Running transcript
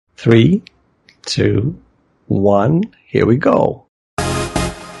3, 2, 1, here we go.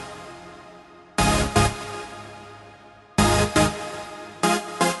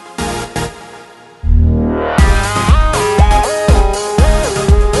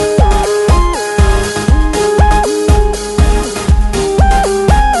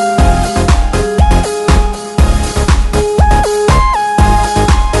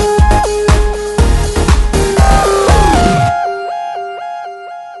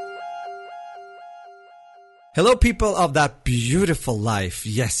 Hello, people of that beautiful life.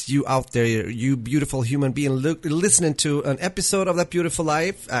 Yes, you out there, you beautiful human being listening to an episode of That Beautiful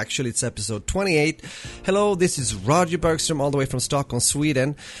Life. Actually, it's episode 28. Hello, this is Roger Bergström all the way from Stockholm,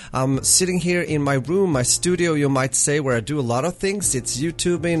 Sweden. I'm sitting here in my room, my studio, you might say, where I do a lot of things. It's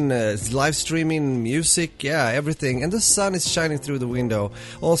YouTubing, it's live streaming, music, yeah, everything. And the sun is shining through the window.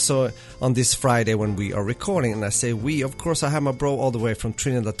 Also on this Friday when we are recording. And I say we, of course, I have my bro all the way from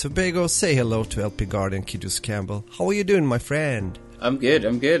Trinidad and Tobago. Say hello to LP Guardian, Kidus Campbell. How are you doing, my friend? I'm good.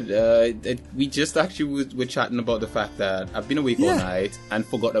 We just actually were chatting about the fact that I've been awake all night and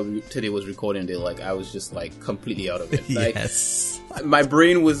forgot that today was recording day. Like, I was just, like, completely out of it. Like, Yes. my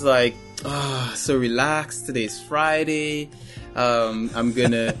brain was like, so relaxed. Today's Friday. I'm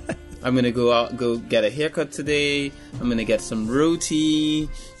gonna go get a haircut today. I'm gonna get some roti.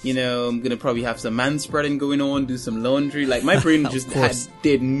 You know, I'm gonna probably have some man spreading going on, do some laundry. Like, my brain just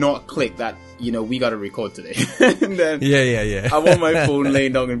did not click that, you know, we gotta record today. And then Yeah. I'm on my phone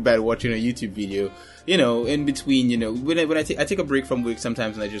laying down in bed watching a YouTube video. You know, in between, you know, when I take a break from work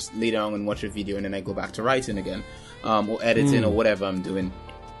sometimes, and I just lay down and watch a video, and then I go back to writing again, or editing or whatever I'm doing.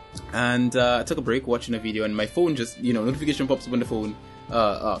 And I took a break watching a video, and my phone just, you know, notification pops up on the phone,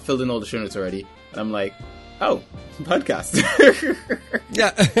 filled in all the show notes already, and I'm like, oh, podcast.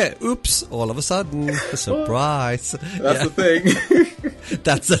 Yeah, oops, all of a sudden, a surprise. That's the thing.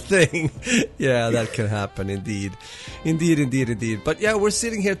 That's the thing. Yeah, that can happen, indeed. But yeah, we're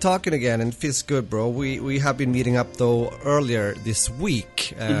sitting here talking again, and it feels good, bro. We have been meeting up, though, earlier this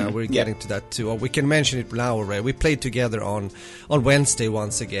week. We're getting to that, too. Or we can mention it now already. We played together on Wednesday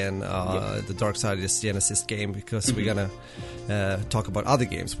once again, the Darksiders Genesis game, because we're going to talk about other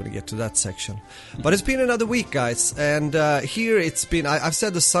games when we get to that section. But it's been another week, guys, and here it's been, I've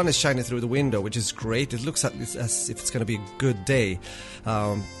said the sun is shining through the window, which is great. It looks as if it's going to be a good day.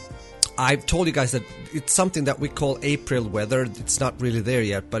 I've told you guys that it's something that we call April weather. It's not really there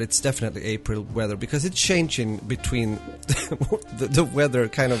yet, but it's definitely April weather, because it's changing between the weather,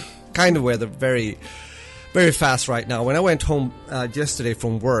 kind of weather, very very fast right now. When I went home yesterday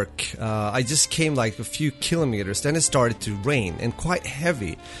from work, I just came like a few kilometers, then it started to rain, and quite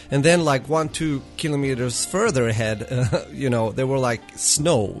heavy. And then like 1-2 kilometers further ahead, you know, there were like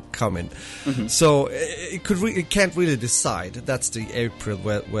snow coming. So it can't really decide. That's the April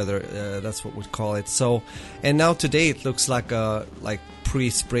weather, that's what we call it. So, and now today it looks like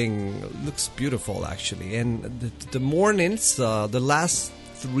pre-spring. It looks beautiful, actually. And the mornings, the last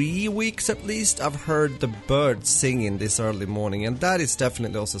 3 weeks at least, I've heard the birds singing this early morning, and that is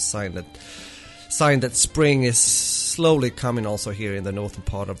definitely also a sign that spring is slowly coming also here in the northern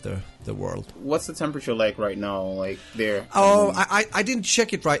part of the world. What's the temperature like right now, like there? Oh, I didn't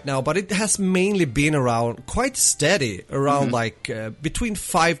check it right now, but it has mainly been around, quite steady, around like between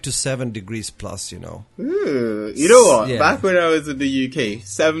 5 to 7 degrees plus, you know. Ooh, you know what? Yeah. Back when I was in the UK,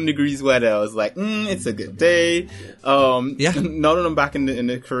 7 degrees weather, I was like, it's a good day. Yeah. Now that I'm back in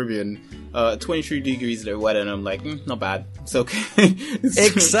the Caribbean, 23 degrees of weather, and I'm like, not bad. It's okay.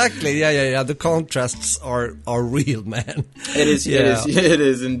 Exactly. Yeah. The contrasts are real, man. It is. Yeah. It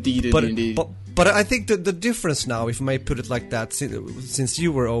is indeed. But I think the difference now, if I may put it like that, since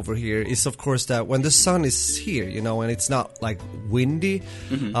you were over here, is of course that when the sun is here, you know, and it's not like windy,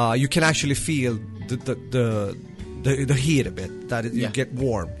 you can actually feel the heat a bit. That you get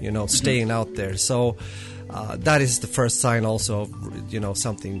warm, you know, staying out there. So that is the first sign also of, you know,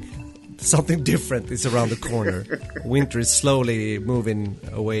 something different is around the corner. Winter is slowly moving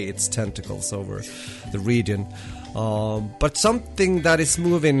away its tentacles over the region. But something that is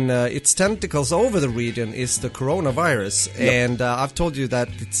moving its tentacles over the region is the coronavirus. Yep. And I've told you that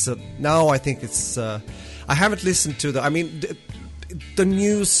it's now I think it's I haven't listened to the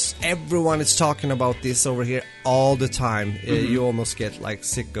news. Everyone is talking about this over here all the time. You almost get like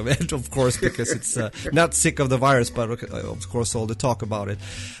sick of it, of course, because it's not sick of the virus, but of course all the talk about it.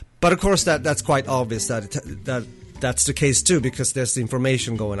 But of course that's quite obvious that that's the case too, because there's the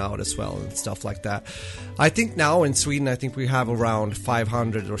information going out as well and stuff like that. I think now in Sweden, I think we have around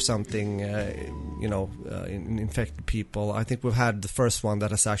 500 or something, infected people. I think we've had the first one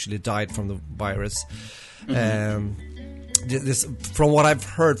that has actually died from the virus. this from what I've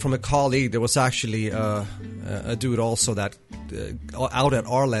heard from a colleague, there was actually a dude also that out at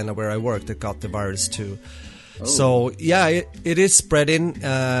Arlanda where I work that got the virus too. Oh. So yeah, it is spreading.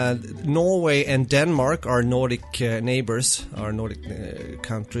 Norway and Denmark, our Nordic neighbors, our Nordic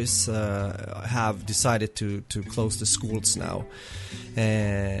countries, have decided to close the schools now,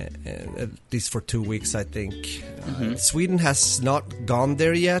 at least for 2 weeks, I think. Sweden has not gone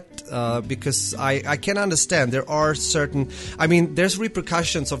there yet because I can understand there are certain. I mean, there's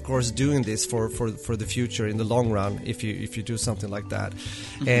repercussions, of course, doing this for the future in the long run if you do something like that,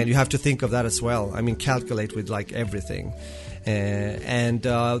 and you have to think of that as well. I mean, calculate with like everything.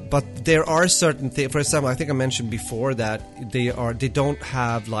 But there are certain things. For example, I think I mentioned before that they don't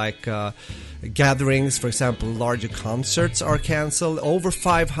have like gatherings. For example, larger concerts are canceled. Over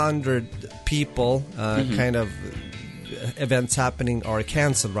 500 people kind of events happening are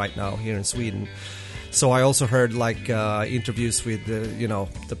canceled right now here in Sweden. So I also heard like interviews with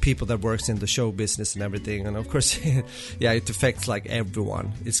the people that works in the show business and everything, and of course, yeah, it affects like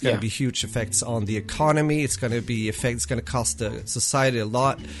everyone. It's going to be huge effects on the economy. It's going to be It's going to cost the society a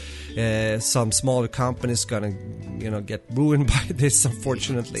lot. Some smaller companies going to get ruined by this.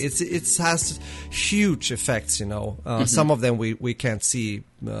 Unfortunately, it has huge effects. Some of them we can't see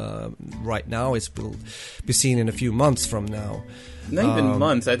right now. It will be seen in a few months from now. Not even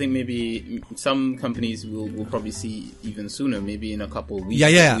months. I think maybe some companies will probably see even sooner. Maybe in a couple of weeks.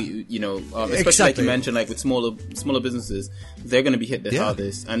 Yeah. Especially exactly. like you mentioned, like with smaller businesses, they're going to be hit the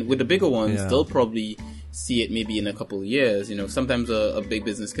hardest. And with the bigger ones, they'll probably see it maybe in a couple of years. Sometimes a big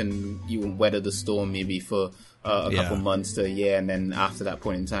business can even weather the storm maybe for a couple months to a year, and then after that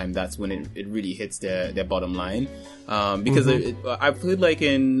point in time, that's when it really hits their bottom line. Because I've heard like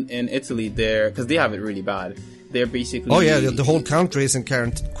in Italy, because they have it really bad. They're basically... Oh yeah, the whole country is in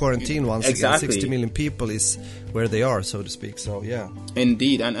quarantine once exactly. again. 60 million people is where they are, so to speak. So yeah,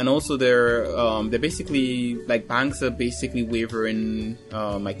 indeed, and also they're basically like banks are basically waiving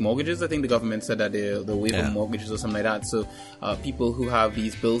like mortgages. I think the government said that they'll waiver mortgages or something like that. So people who have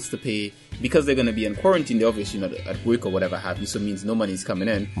these bills to pay, because they're going to be in quarantine, they're obviously not at work or whatever have you, so it means no money's coming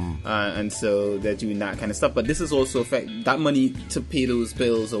in, and so they're doing that kind of stuff. But this is also affect that money to pay those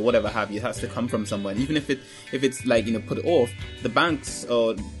bills or whatever have you. It has to come from someone, even if it's like put off. The banks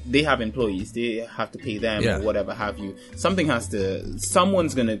they have employees, they have to pay them or whatever have you.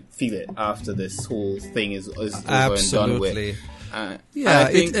 Someone's gonna feel it after this whole thing is over and done with.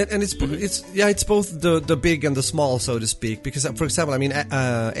 It's both the big and the small, so to speak. Because, for example, I mean,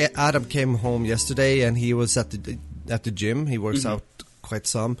 Adam came home yesterday and he was at the gym. He works out quite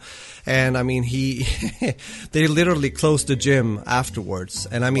some, and I mean they literally closed the gym afterwards,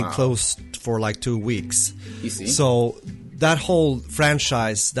 and I mean closed for like 2 weeks. You see? So that whole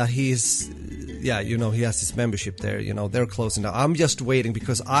franchise that he has his membership there, they're closing down. I'm just waiting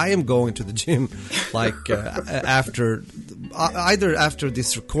because I am going to the gym like either after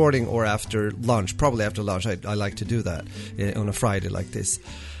this recording or after lunch, probably after lunch. I like to do that on a Friday like this.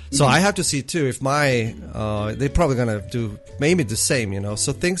 So I have to see too if they're probably gonna do maybe the same,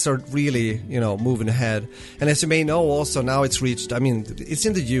 So things are really, moving ahead. And as you may know, also now it's reached. I mean, it's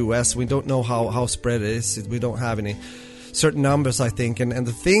in the U.S. We don't know how spread it is. We don't have any certain numbers, I think. And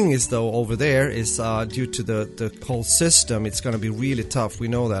the thing is, though, over there is due to the whole system, it's going to be really tough. We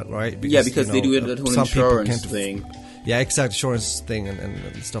know that, right? Because they do it at whole insurance thing. Yeah, exact insurance thing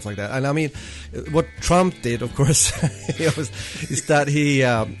and stuff like that. And I mean, what Trump did, of course, is that he,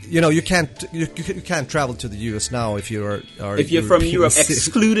 you can't travel to the US now if you're from Europe,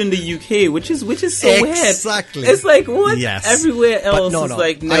 excluding the UK, which is so weird. Exactly. It's like what? Yes. Everywhere else is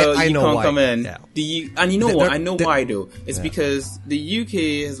like no, you can't why. come in. Yeah. And you know what? I know why though. It's because the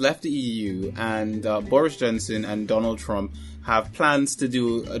UK has left the EU, and Boris Johnson and Donald Trump have plans to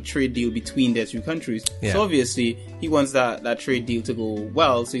do a trade deal between their two countries. Yeah. So obviously he wants that trade deal to go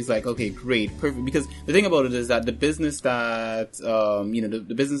well. So he's like, okay, great, perfect. Because the thing about it is that the business that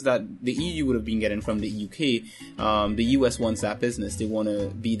the business that the EU would have been getting from the UK, the US wants that business. They want to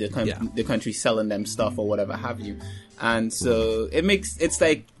be the country selling them stuff or whatever have you. And so it's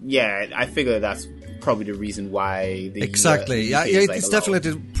like, I figure that's probably the reason why the it's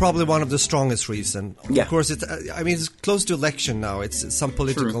definitely probably one of the strongest reason. Of course, it's close to election now. It's some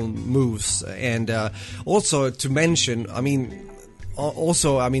political moves, and also to mention, the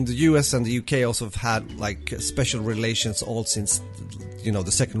US and the UK also have had like special relations all since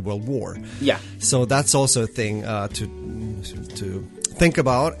the Second World War. Yeah. So that's also a thing to think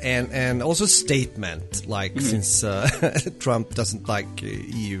about, and also statement, like since Trump doesn't like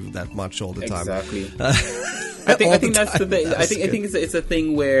EU that much all the time. Exactly. I think that's the thing. I think it's a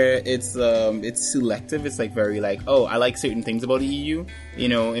thing where it's selective. It's like very like, oh, I like certain things about the EU, you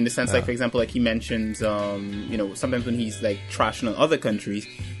know, in the sense like, for example, like he mentions, you know, sometimes when he's like trashing on other countries,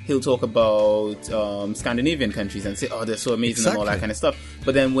 he'll talk about Scandinavian countries and say, oh, they're so amazing and all that kind of stuff.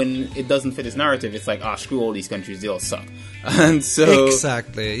 But then when it doesn't fit his narrative, it's like, screw all these countries, they all suck. And so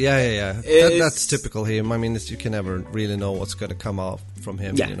exactly, yeah. That's typical him. I mean, you can never really know what's going to come out from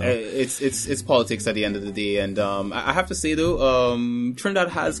him. Yeah, you know? It's politics at the end of the day. And I have to say though, Trinidad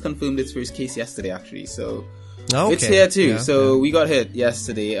has confirmed its first case yesterday, actually. So it's here too. So we got hit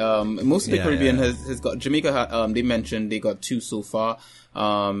yesterday. Most of the Caribbean has got Jamaica. They mentioned they got 2 so far.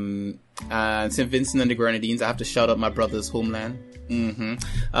 And St. Vincent and the Grenadines, I have to shout out my brother's homeland.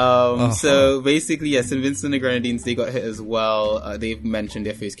 So basically, St. Vincent and the Grenadines, they got hit as well. They've mentioned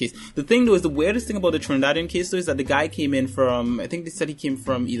their first case. The thing though is, the weirdest thing about the Trinidadian case though is that the guy came in from, I think they said he came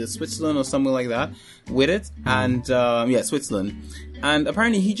from either Switzerland or somewhere like that with it. And Switzerland. And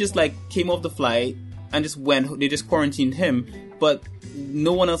apparently he just like came off the flight and just went, they just quarantined him, but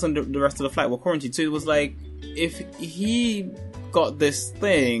no one else on the rest of the flight were quarantined. So it was like, if he got this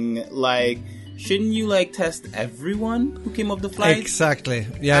thing, like, shouldn't you like test everyone who came off the flight? Exactly.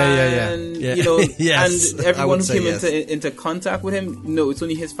 Yeah. You know, yes, and everyone who came into contact with him. No, it's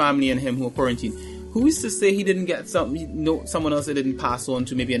only his family and him who are quarantined. Who is to say he didn't get someone else that didn't pass on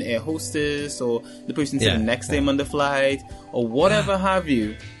to maybe an air hostess or the person sitting next to him on the flight or whatever have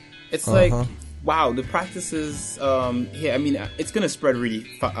you? It's like, wow, the practices here. I mean, it's going to spread really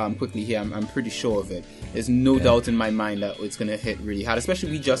quickly here. I'm pretty sure of it. There's no doubt in my mind that it's going to hit really hard.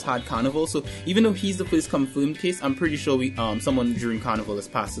 Especially we just had Carnival, so even though he's the first confirmed case, I'm pretty sure someone during Carnival has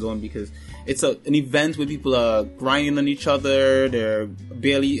passed it on, because it's an event where people are grinding on each other. They're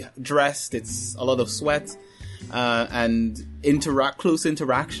barely dressed. It's a lot of sweat. And close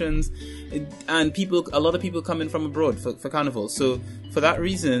interactions, and a lot of people come in from abroad for Carnival. So for that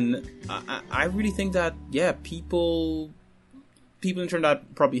reason, I really think that people in Trinidad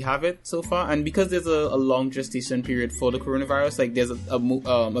probably have it so far, and because there's a long gestation period for the coronavirus, like there's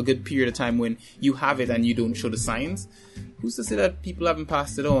a good period of time when you have it and you don't show the signs. Who's to say that people haven't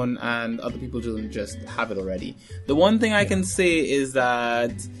passed it on and other people don't just have it already? The one thing I can say is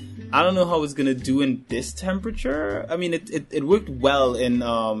that I don't know how it's gonna do in this temperature. I mean, it worked well in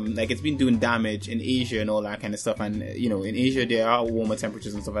like it's been doing damage in Asia and all that kind of stuff. And you know, in Asia there are warmer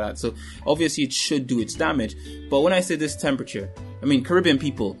temperatures and stuff like that. So obviously it should do its damage. But when I say this temperature, I mean Caribbean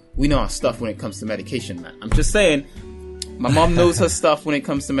people, we know our stuff when it comes to medication, man. I'm just saying, my mom knows her stuff when it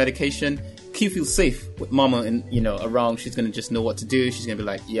comes to medication. Q feels safe with mama and around. She's gonna just know what to do. She's gonna be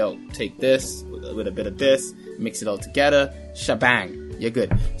like, yo, take this with a bit of this, mix it all together, shabang. You're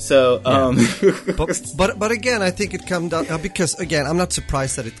good. So, but again, I think it comes down because again, I'm not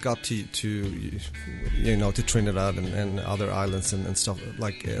surprised that it got to Trinidad and other islands and stuff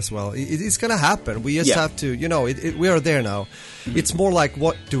like as well. It's gonna happen. We just have to, we are there now. Mm-hmm. It's more like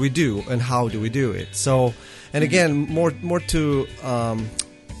what do we do and how do we do it. So, and again, more to.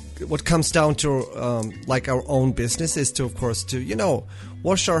 What comes down to like our own business is to, of course, to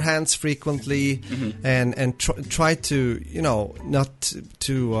wash our hands frequently and try to not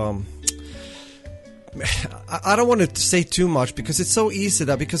to. I don't want to say too much because it's so easy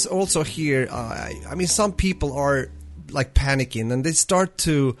because also here, I mean, some people are like panicking and they start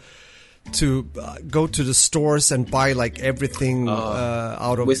to go to the stores and buy like everything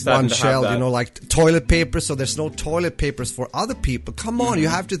out of one shelf, like toilet paper, so there's no toilet papers for other people. Come on, you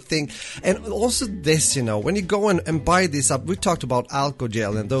have to think. And also this, when you go and buy this up, we talked about alcohol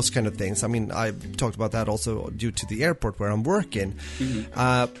gel and those kind of things. I mean, I talked about that also due to the airport where I'm working.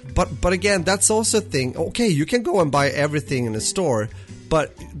 But again, that's also a thing. Okay, you can go and buy everything in the store.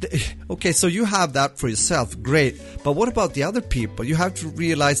 But, okay, so you have that for yourself, great. But what about the other people? You have to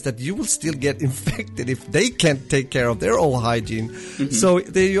realize that you will still get infected if they can't take care of their own hygiene. So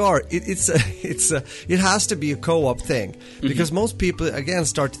there you are. It has to be a co-op thing. Because most people, again,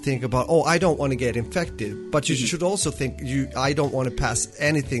 start to think about, I don't want to get infected. But you should also think, I don't want to pass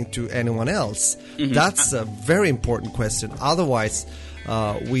anything to anyone else. That's a very important question. Otherwise...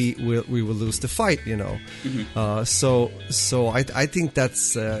 we will lose the fight, So I think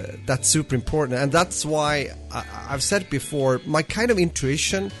that's super important, and that's why I've said before. My kind of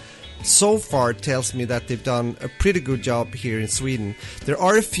intuition so far tells me that they've done a pretty good job here in Sweden. There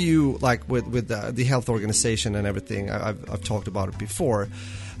are a few, like with the health organization and everything. I've talked about it before.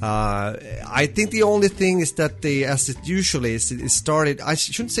 I think the only thing is that as it usually is, it started, I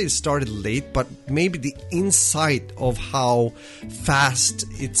shouldn't say it started late, but maybe the insight of how fast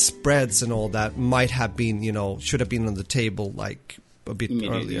it spreads and all that might have been, should have been on the table like a bit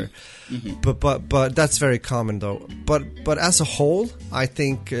earlier. But that's very common though. But as a whole, I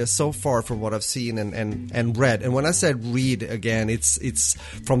think so far from what I've seen and read, and when I said read again, it's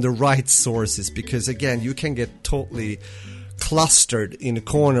from the right sources, because again, you can get totally clustered in a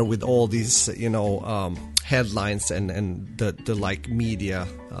corner with all these headlines and the like media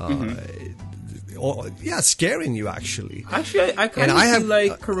scaring you actually. Actually, I kind of feel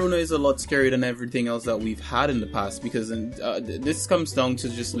like Corona is a lot scarier than everything else that we've had in the past, because this comes down to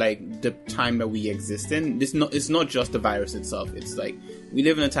just like the time that we exist in. It's not just the virus itself. It's like we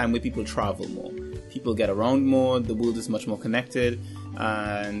live in a time where people travel more, people get around more, the world is much more connected.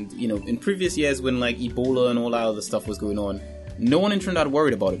 And in previous years when like Ebola and all that other stuff was going on, no one in Trinidad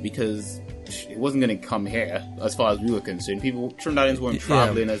worried about it because it wasn't going to come here as far as we were concerned. Trinidadians weren't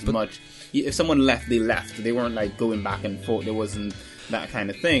traveling as much. If someone left, they left. They weren't like going back and forth. There wasn't that kind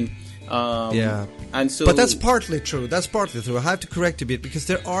of thing. And so, but that's partly true. I have to correct a bit, because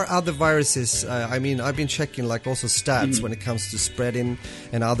there are other viruses. I've been checking like also stats when it comes to spreading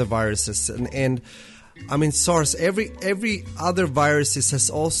and other viruses, and SARS. Every other viruses has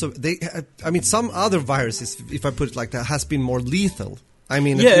also some other viruses, if I put it like that, has been more lethal. At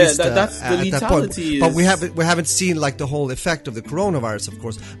least, that's the lethality. But we haven't seen like the whole effect of the coronavirus, of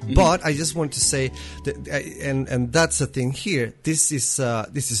course. But I just want to say that, and that's the thing here. This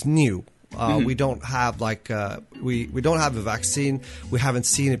is new. We don't have we don't have a vaccine. We haven't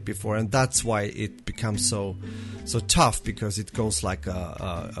seen it before, and that's why it becomes so tough, because it goes like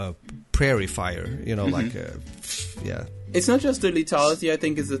a prairie fire. It's not just the lethality, I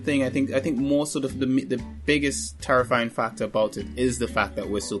think, is the thing. I think more sort of the biggest terrifying factor about it is the fact that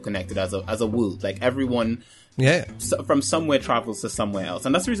we're so connected as a world. Like everyone from somewhere travels to somewhere else.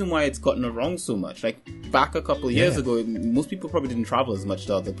 And that's the reason why it's gotten around so much. Like back a couple of years ago, most people probably didn't travel as much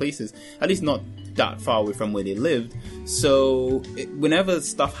to other places, at least not that far away from where they lived. So whenever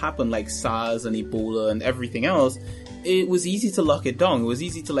stuff happened like SARS and Ebola and everything else, it was easy to lock it down. It was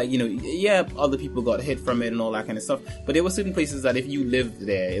easy to other people got hit from it and all that kind of stuff. But there were certain places that if you lived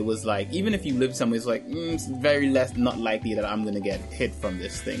there, it was like, even if you lived somewhere, it's like, it's very not likely that I'm going to get hit from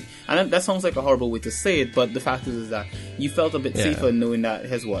this thing. And that sounds like a horrible way to say it, but the fact is that you felt a bit safer knowing that,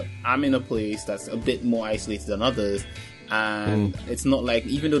 here's what, I'm in a place that's a bit more isolated than others. And it's not like,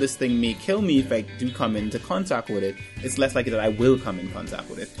 even though this thing may kill me if I do come into contact with it, it's less likely that I will come in contact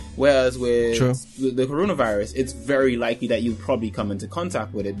with it. Whereas with the coronavirus, it's very likely that you'll probably come into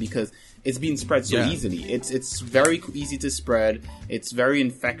contact with it, because it's being spread so easily. It's very easy to spread. It's very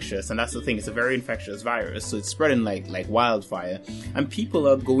infectious, and that's the thing. It's a very infectious virus, so it's spreading like wildfire, and people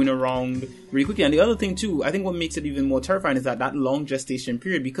are going around really quickly. And the other thing too, I think what makes it even more terrifying is that long gestation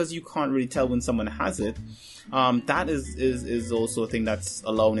period, because you can't really tell when someone has it. That is also a thing that's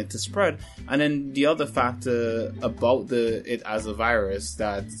allowing it to spread. And then the other factor about it as a virus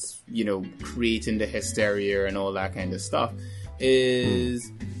that's creating the hysteria and all that kind of stuff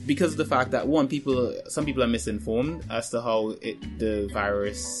is because of the fact that some people are misinformed as to how the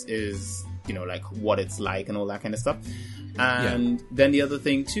virus is, like what it's like and all that kind of stuff. And then the other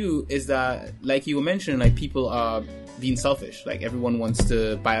thing too is that, like you were mentioning, like people are being selfish. Like everyone wants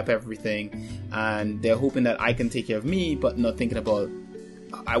to buy up everything, and they're hoping that I can take care of me, but not thinking about,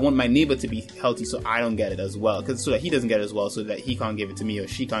 I want my neighbor to be healthy so I don't get it as well, so that he doesn't get it as well, so that he can't give it to me or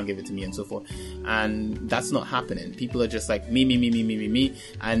she can't give it to me, and so forth. And that's not happening. People are just like me, and me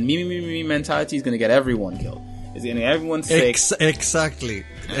mentality is going to get everyone killed. It's going to get everyone sick. Exactly.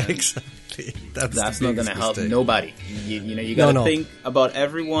 That's not going to help nobody. You got to think about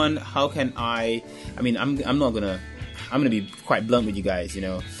everyone. How can I'm going to be quite blunt with you guys.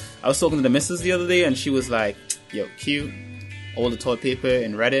 I was talking to the missus the other day, and she was like, yo, Q, all the toilet paper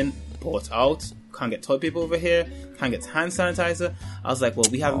in Reading bought out. Can't get toilet paper over here. Can't get hand sanitizer. I was like, well,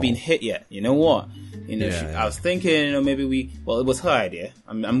 we haven't been hit yet. You know what? I was thinking, maybe it was her idea.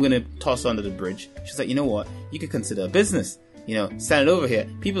 I'm going to toss her under the bridge. She's like, you know what? You could consider a business. Send it over here.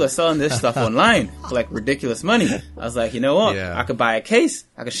 People are selling this stuff online for like ridiculous money. I was like, you know what? I could buy a case.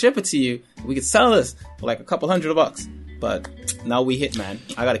 I could ship it to you. We could sell this for like a couple $100. But now we hit, man.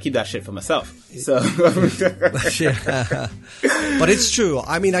 I got to keep that shit for myself. So, but it's true.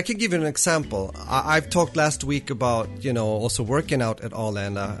 I can give you an example. I've talked last week about also working out at all,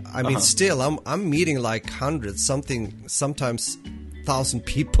 and still I'm meeting like hundreds, sometimes 1,000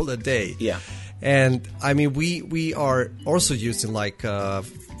 people a day. Yeah. And we are also using like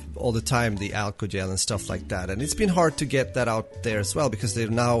all the time, the Alcogel and stuff like that. And it's been hard to get that out there as well, because they're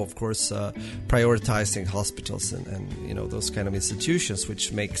now, of course, prioritizing hospitals and you know, those kind of institutions,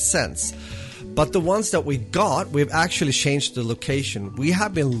 which makes sense. But the ones that we got, we've actually changed the location. We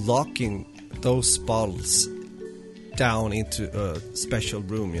have been locking those bottles down into a special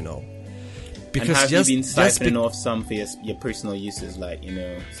room, you know. Because and have you been siphoning off some for your personal uses, like, you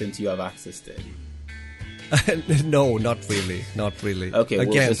know, since you have access to it? No, not really. Okay, again,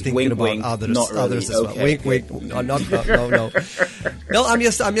 well, just thinking wink, about wink, others not really. as well. Okay. Wink. No. No, I'm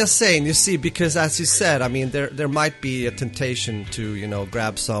just saying. You see, because as you said, I mean, there might be a temptation to, you know,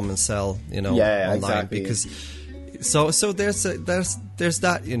 grab some and sell, you know, online. Exactly. Because so there's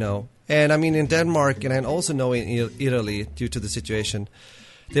that, you know, and I mean in Denmark, and I also know in Italy, due to the situation,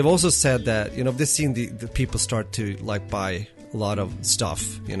 they've also said that, you know, they've seen the people start to like buy a lot of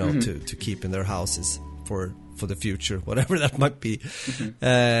stuff, you know, to keep in their houses for the future, whatever that might be.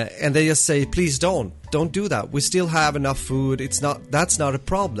 And they just say, please don't do that. We still have enough food. That's not a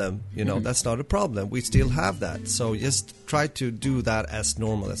problem. You know, that's not a problem. We still have that. So just try to do that as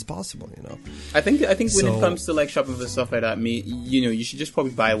normal as possible, you know. I think when it comes to like shopping for stuff like that, you know, you should just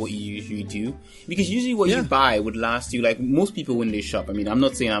probably buy what you usually do, because usually what you buy would last you, like most people when they shop. I mean, I'm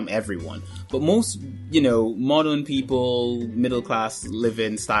not saying I'm everyone, but most, you know, modern people, middle class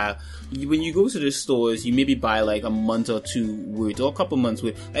living style, when you go to the stores, you maybe buy like a month or two worth, or a couple months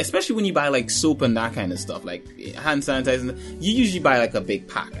worth, especially when you buy like soap and that kind of stuff, like hand sanitizer. You usually buy like a big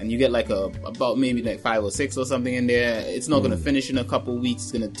pack, and you get like about maybe like 5 or 6 or something in there. It's not going to finish in a couple weeks.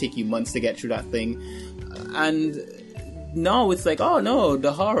 It's going to take you months to get through that thing. And now it's like, oh no,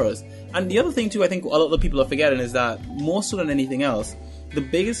 the horrors. And the other thing too, I think a lot of people are forgetting, is that more so than anything else, the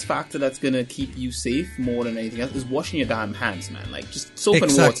biggest factor that's going to keep you safe more than anything else is washing your damn hands, man. Like, just soap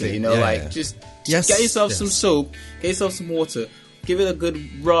and water, you know, just get yourself some soap, get yourself some water, give it a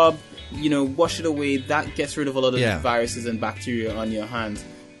good rub, you know, wash it away. That gets rid of a lot of the viruses and bacteria on your hands.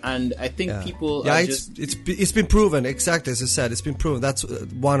 And I think people are it's been proven, exactly as you said, it's been proven. That's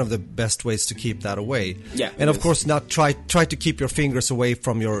one of the best ways to keep that away. Yeah, and of course, not try to keep your fingers away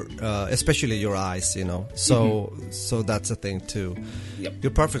from your, especially your eyes, you know. So that's a thing too. Yep.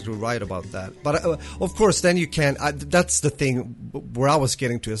 You're perfectly right about that. But of course, then you can. That's the thing where I was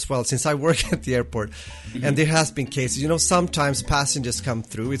getting to as well. Since I work at the airport, and there has been cases. You know, sometimes passengers come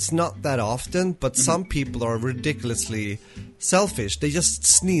through. It's not that often, but some people are ridiculously selfish. They just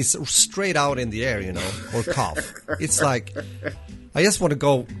sneeze straight out in the air, you know, or cough. It's like, I just want to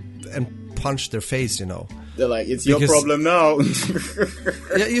go and punch their face, you know. They're like, it's your problem now.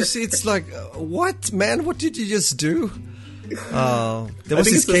 Yeah, you see, it's like, what, man? What did you just do? There was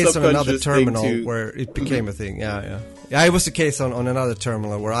this case on another terminal where it became a thing. Yeah, it was the case on another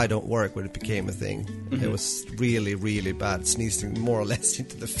terminal where I don't work, where it became a thing. It was really, really bad, sneezing more or less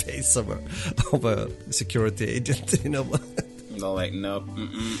into the face of a security agent, you know. No, like, no,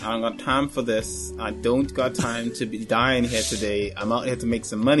 I don't got time for this. I don't got time to be dying here today. I'm out here to make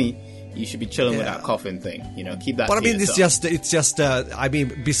some money. You should be chilling with that coughing thing. You know, keep that. But I mean, yourself. it's just. I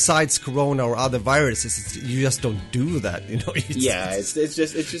mean, besides Corona or other viruses, you just don't do that. You know. It's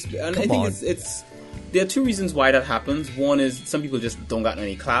just. And I think it's. There are two reasons why that happens. One is some people just don't got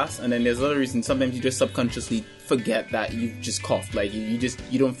any class, and then there's another reason. Sometimes you just subconsciously forget that you just coughed. Like you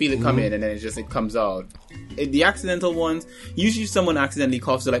don't feel it come in, and then it comes out. The accidental ones, usually someone accidentally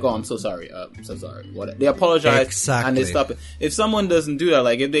coughs, they're like, "Oh, I'm so sorry, What? They apologize and they stop it. If someone doesn't do that,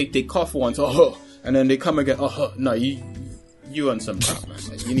 like if they cough once, and then they come again, no, you on some crap, man.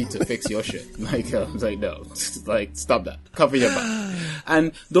 Like, you need to fix your shit. Like, I was like, no, like, stop that. Cover your mouth.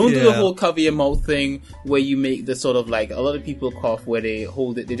 And don't do the whole cover your mouth thing where you make the sort of like, a lot of people cough where they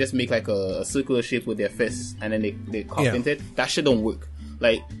hold it, they just make like a circular shape with their fists and then they cough into it. That shit don't work.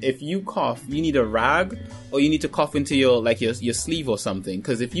 Like, if you cough, you need a rag or you need to cough into your sleeve or something.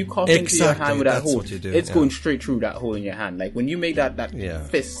 Because if you cough into your hand with that hole, it's going straight through that hole in your hand. Like, when you make that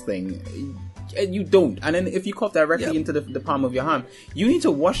fist thing, you don't. And then if you cough directly into the palm of your hand, you need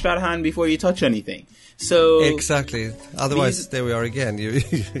to wash that hand before you touch anything. So exactly. Otherwise, there we are again.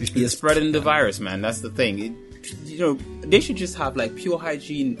 You're spreading the virus, man. That's the thing. You know, they should just have like pure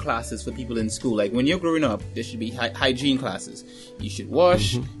hygiene classes for people in school. Like when you're growing up, there should be hygiene classes. You should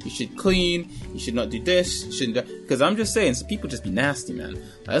wash, you should clean, you should not do this, you shouldn't do... Because I'm just saying, so people just be nasty, man.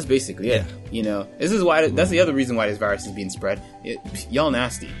 That's basically it. You know, this is why. That's the other reason why this virus is being spread. Y'all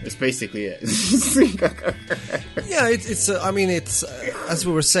nasty. That's basically it. Yeah, it's. I mean, it's as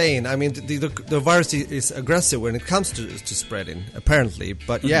we were saying. I mean, the virus is aggressive when it comes to spreading, apparently.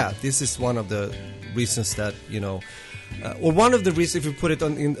 But this is one of the reasons that, you know, or one of the reasons, if you put it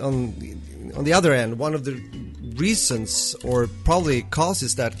on the other end, one of the reasons or probably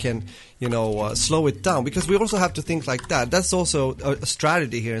causes that can, slow it down. Because we also have to think like that. That's also a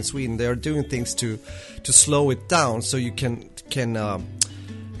strategy here in Sweden. They are doing things to slow it down, so you can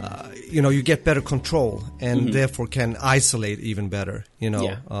you get better control and therefore can isolate even better,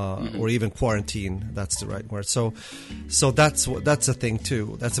 or even quarantine. That's the right word. So that's a thing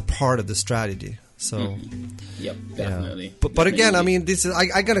too. That's a part of the strategy. So, yep, definitely. Yeah. But again, I mean, this is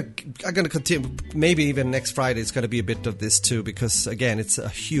I'm gonna continue. Maybe even next Friday, it's gonna be a bit of this too, because again, it's a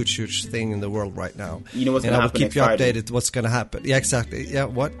huge thing in the world right now. You know what's gonna happen next Friday? And I will keep you updated. What's gonna happen? Yeah, exactly. Yeah,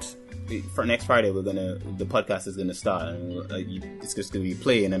 what? For next Friday, the podcast is gonna start, and it's just gonna be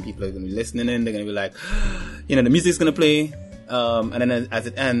playing, and people are gonna be listening in. They're gonna be like, the music's gonna play, and then as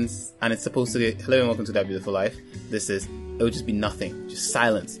it ends, and it's supposed to be hello and welcome to That Beautiful Life. It would just be nothing, just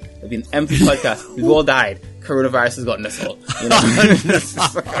silence. It'd be an empty podcast. We've all died. Coronavirus has gotten us all.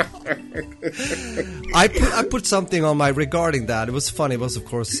 I put something on regarding that. It was funny. It was of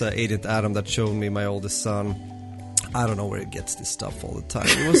course Agent Adam that showed me, my oldest son. I don't know where he gets this stuff all the time.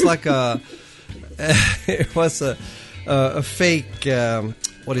 It was like a fake.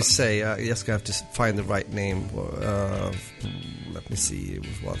 What do you say? I just have to find the right name. Let me see.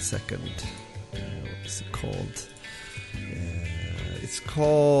 1 second. What is it called? It's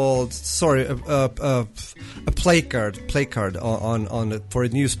called a placard on for a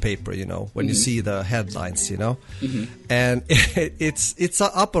newspaper. When you see the headlines, and it's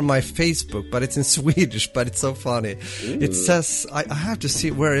up on my Facebook, but it's in Swedish. But it's so funny. Ooh. It says I have to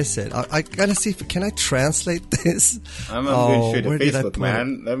see, where is it? I gotta see can I translate this. I'm going to show the Facebook,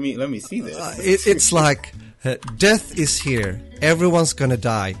 man. Let me see this. It's like. Death is here. Everyone's gonna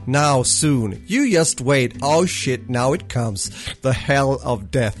die. Now, soon. You just wait. Oh shit, now it comes. The hell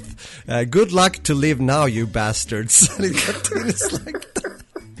of death. Good luck to live now, you bastards. And it continues like that.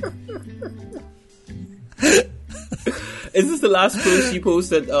 Is this the last post you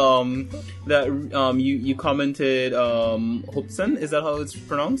posted, you commented, Hoppsan? Is that how it's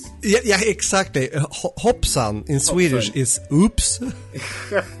pronounced? Yeah, exactly. Hoppsan in Swedish is oops.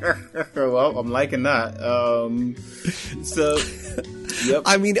 Well, I'm liking that. Yep.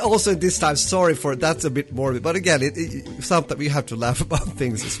 I mean, also this time, sorry for that's a bit morbid, but again, it's something we have to laugh about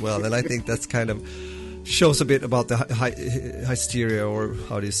things as well, and I think that's kind of shows a bit about the hysteria, or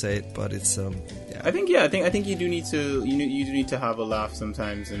how do you say it? But it's I think you do need to have a laugh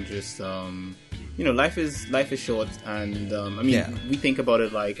sometimes, and just life is short, and we think about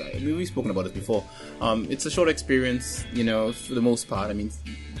it like we've spoken about it before. It's a short experience, for the most part. I mean,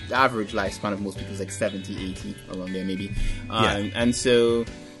 the average lifespan of most people is like 70, 80, around there maybe. And so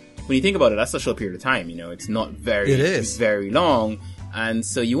when you think about it, that's a short period of time. It's not very long. And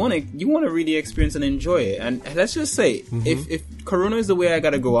so you want to really experience and enjoy it. And let's just say, if Corona is the way I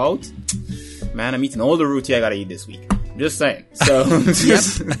gotta go out, man, I'm eating all the roti I gotta eat this week. I'm just saying. So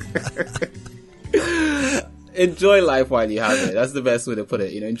enjoy life while you have it. That's the best way to put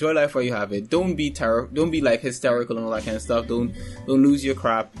it. Enjoy life while you have it. Don't be like hysterical and all that kind of stuff. Don't lose your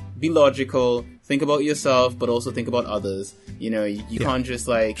crap. Be logical. Think about yourself, but also think about others. You can't just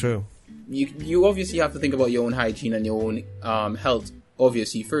like. True. You obviously have to think about your own hygiene and your own health.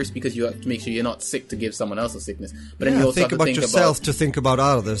 Obviously, first, because you have to make sure you're not sick to give someone else a sickness. But then you also think have to about yourself to think about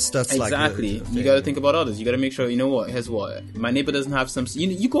others. That's exactly. You got to think about others. You got to make sure. Here's what my neighbor doesn't have some.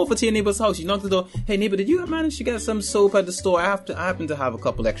 You go over to your neighbor's house. You knock the door. Hey neighbor, did you manage to get some soap at the store? I happen to have a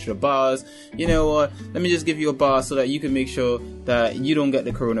couple extra bars. Let me just give you a bar so that you can make sure that you don't get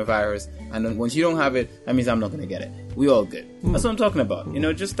the coronavirus. And then once you don't have it, that means I'm not going to get it. We all good. That's what I'm talking about.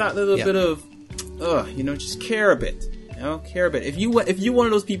 Just that little bit of, just care a bit. Care a bit. If you're one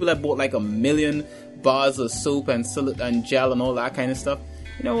of those people that bought like 1 million bars of soap and gel and all that kind of stuff,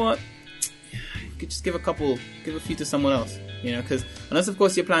 you know what? You could just give a few to someone else. Because unless of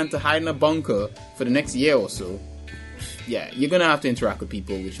course you're planning to hide in a bunker for the next year or so, you're gonna have to interact with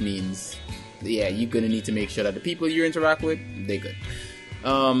people, which means you're gonna need to make sure that the people you interact with, they're good.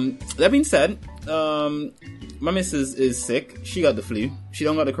 That being said, my missus is sick. She got the flu. She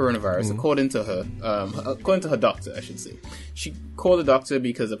don't got the coronavirus, according to her doctor, I should say. She called the doctor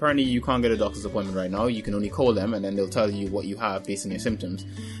because apparently you can't get a doctor's appointment right now. You can only call them, and then they'll tell you what you have based on your symptoms.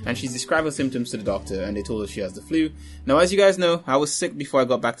 And she's described her symptoms to the doctor, and they told her she has the flu. Now, as you guys know, I was sick before I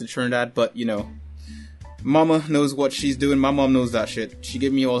got back to Trinidad, but Mama knows what she's doing. My mom knows that shit. She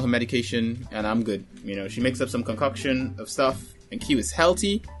gave me all her medication, and I'm good. She makes up some concoction of stuff. And Q is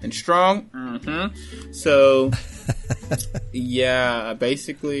healthy and strong. So,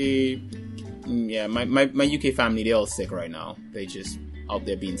 basically, my UK family, they're all sick right now. They just out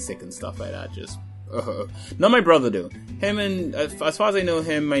there being sick and stuff like that. Just Not my brother though. Him and as far as I know,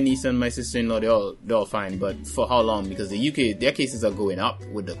 him, my niece, and my sister-in-law, they're all fine. But for how long? Because the UK, their cases are going up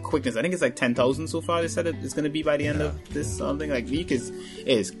with the quickness. I think it's like 10,000 so far. They said it's going to be by the end of this something. Like the UK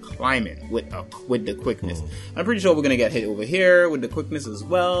is climbing with the quickness. I'm pretty sure we're going to get hit over here with the quickness as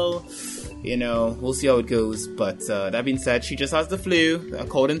well. You know, we'll see how it goes. But that being said, she just has the flu,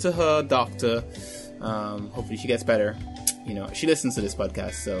 according to her doctor. Hopefully she gets better. You know, she listens to this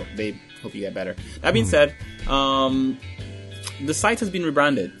podcast, so babe, hope you get better. That being said, the site has been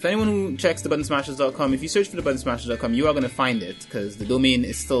rebranded. For anyone who checks thebuttonsmashers.com, if you search for thebuttonsmashers.com, you are going to find it because the domain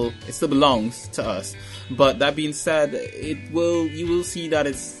is still belongs to us. But that being said, you will see that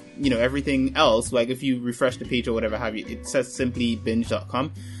it's, you know, everything else. Like if you refresh the page or whatever have you, it says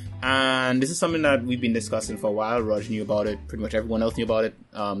simplybinge.com. And this is something that we've been discussing for a while. Raj knew about it. Pretty much everyone else knew about it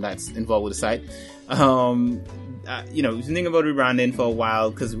that's involved with the site. You know, we've been thinking about rebranding for a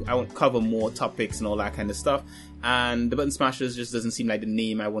while because I want to cover more topics and all that kind of stuff. And the Button Smashers just doesn't seem like the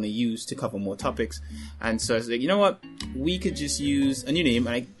name I want to use to cover more topics. And so I was like, you know what? We could just use a new name.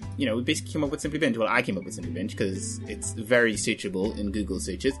 And we basically came up with Simply Binge. Well, I came up with Simply Binge because it's very searchable in Google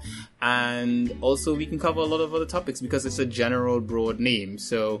searches. And also we can cover a lot of other topics because it's a general broad name.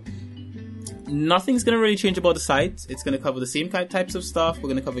 So nothing's going to really change about the site. It's going to cover the same types of stuff. We're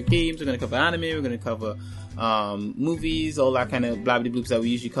going to cover games. We're going to cover anime. We're going to cover movies, all that kind of blabbity bloops that we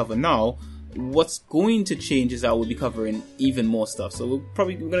usually cover now. What's going to change is that we'll be covering even more stuff. So we're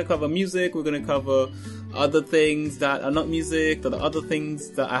going to cover music. We're going to cover other things that are not music. That are other things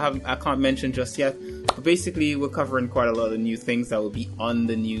that I can't mention just yet. But basically, we're covering quite a lot of new things that will be on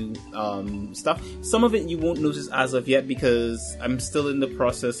the new stuff. Some of it you won't notice as of yet because I'm still in the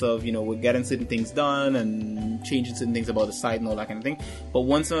process of, you know, we're getting certain things done and changing certain things about the site and all that kind of thing. But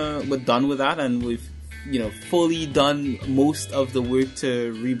once we're done with that and we've, you know, fully done most of the work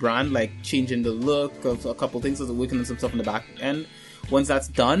to rebrand, like changing the look of a couple things, so working on some stuff in the back end. Once that's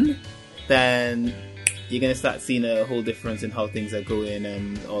done, then you're going to start seeing a whole difference in how things are going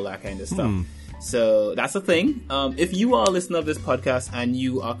and all that kind of stuff. So that's the thing. If you are a listener of this podcast and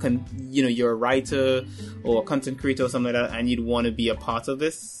you are, you're a writer or a content creator or something like that, and you'd want to be a part of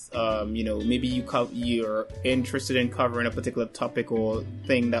this, maybe you're interested in covering a particular topic or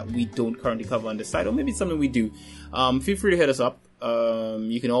thing that we don't currently cover on the site, or maybe something we do, feel free to hit us up.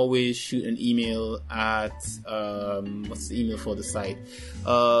 You can always shoot an email at what's the email for the site?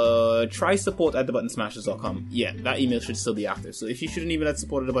 Try support@thebuttonsmashers.com. Yeah, that email should still be active. So if you shoot an email at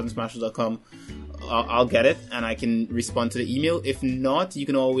support@thebuttonsmashers.com, I'll get it and I can respond to the email. If not, you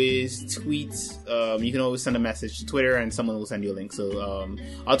can always tweet. You can always send a message to Twitter and someone will send you a link. So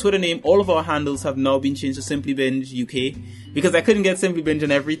our Twitter name, all of our handles have now been changed to Simply Binge UK because I couldn't get Simply Binge on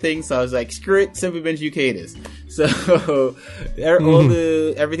everything. So I was like, screw it, Simply Binge UK it is. So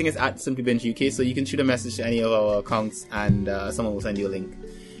everything is at Simply Binge UK. So you can shoot a message to any of our accounts and someone will send you a link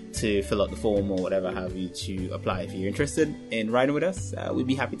to fill out the form or whatever have you to apply. If you're interested in riding with us, we'd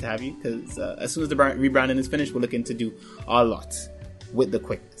be happy to have you because as soon as the rebranding is finished, we're looking to do a lot with the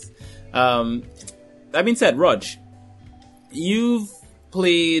quickness. That being said, Raj, you've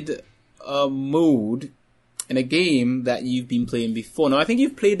played a mode in a game that you've been playing before. Now, I think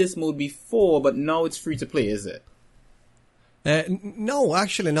you've played this mode before, but now it's free to play, is it? No,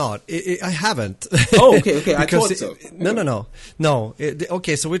 actually not. I haven't. Oh, okay. I thought so. No.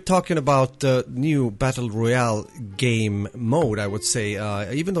 Okay, so we're talking about the new Battle Royale game mode, I would say.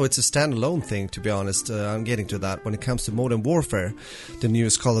 Even though it's a standalone thing, to be honest, I'm getting to that. When it comes to Modern Warfare, the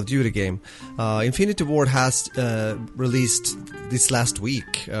newest Call of Duty game, Infinity Ward has released this last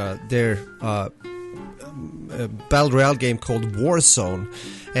week their Battle Royale game called Warzone.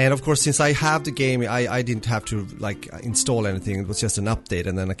 And of course, since I have the game, I didn't have to install anything. It was just an update,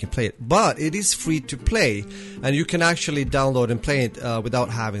 and then I can play it. But it is free to play, and you can actually download and play it without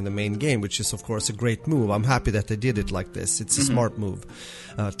having the main game, which is of course a great move. I'm happy that they did it like this. It's a smart move,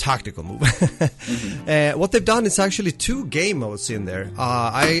 tactical move. What they've done is actually 2 game modes in there.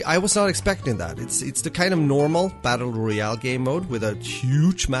 I was not expecting that. It's the kind of normal Battle Royale game mode with a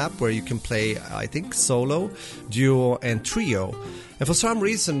huge map where you can play, I think, solo, duo, and trio. And for some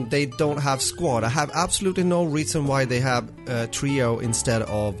reason, they don't have squad. I have absolutely no reason why they have trio instead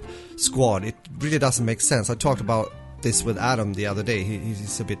of squad. It really doesn't make sense. I talked about this with Adam the other day.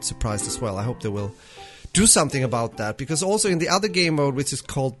 He's a bit surprised as well. I hope they will do something about that. Because also in the other game mode, which is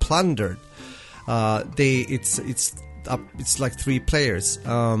called Plundered, it's like 3 players.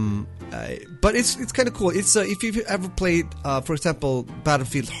 But it's kind of cool. It's if you've ever played, for example,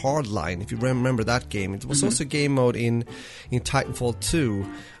 Battlefield Hardline, if you remember that game, it was also a game mode in Titanfall 2,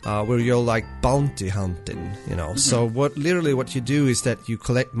 where you're like bounty hunting, you know. So what you do is that you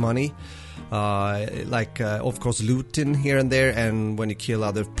collect money of course, looting here and there, and when you kill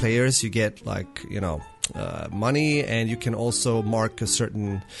other players, you get money, and you can also mark a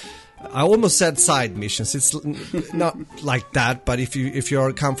certain. I almost said side missions. It's not like that, but if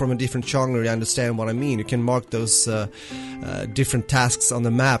you come from a different genre, you understand what I mean. You can mark those different tasks on the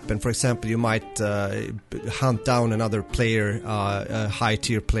map, and for example, you might hunt down another player, a high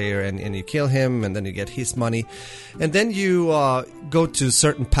tier player, and you kill him, and then you get his money, and then you go to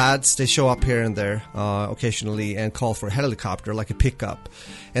certain pads. They show up here and there occasionally, and call for a helicopter, like a pickup,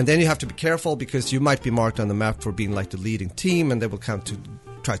 and then you have to be careful because you might be marked on the map for being like the leading team, and they will come to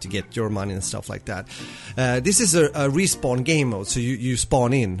try to get your money and stuff like that. This is a respawn game mode, so you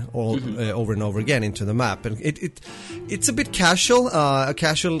spawn in over and over again into the map, and it's a bit casual, a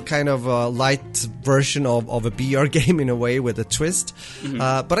casual kind of light version of a BR game in a way with a twist.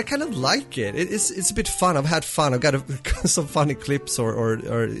 But I kind of like it. It's a bit fun. I've had fun. I've got some funny clips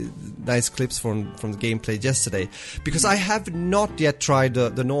or nice clips from the gameplay yesterday, because I have not yet tried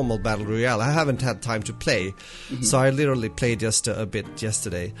the normal Battle Royale. I haven't had time to play, so I literally played just a bit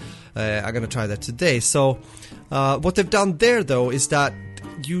yesterday. I'm gonna try that today. So what they've done there, though, is that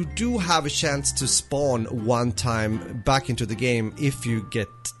you do have a chance to spawn one time back into the game if you get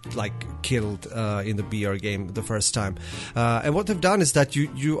killed in the BR game the first time. And what they've done is that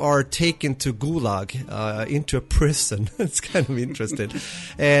you are taken to Gulag, into a prison. It's kind of interesting.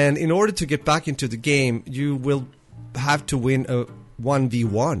 And in order to get back into the game, you will have to win a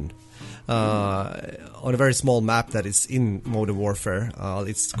 1v1. On a very small map that is in Modern Warfare.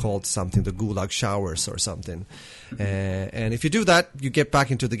 It's called something, the Gulag Showers or something. And if you do that, you get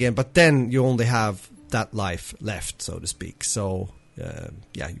back into the game, but then you only have that life left, so to speak. So,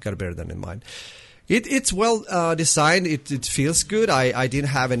 you got to bear that in mind. It's well designed. It feels good. I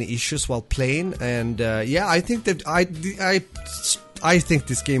didn't have any issues while playing, and I think that I think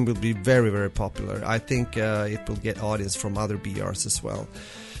this game will be very, very popular. I think it will get audience from other BRs as well.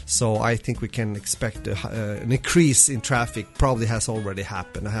 So I think we can expect an increase in traffic. Probably has already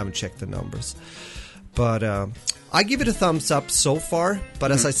happened. I haven't checked the numbers, but I give it a thumbs up so far.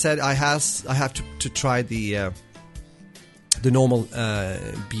 But as I said, I have to try the normal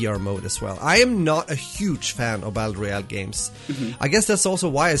BR mode as well. I am not a huge fan of Battle Royale games. I guess that's also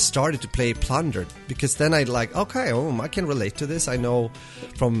why I started to play Plundered, because then I I can relate to this. I know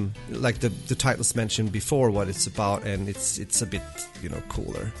from the titles mentioned before what it's about, and it's a bit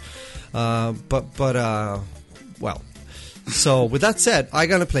cooler. So with that said, I'm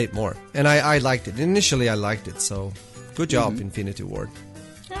gonna play it more, and I liked it. Initially I liked it, so good job, Infinity Ward.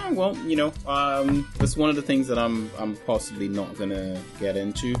 Yeah, well, it's one of the things that I'm possibly not gonna get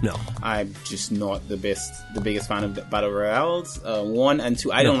into. No, I'm just not the biggest fan of battle royales. 1 and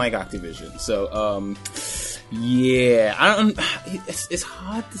 2, I don't like Activision. So, I don't. It's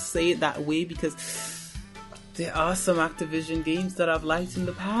hard to say it that way because there are some Activision games that I've liked in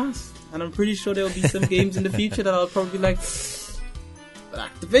the past, and I'm pretty sure there will be some games in the future that I'll probably like.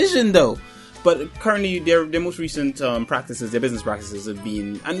 But Activision, though. But currently, their most recent business practices have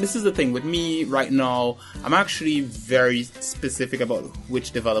been, and this is the thing with me right now, I'm actually very specific about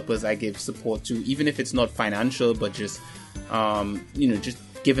which developers I give support to, even if it's not financial, but just, just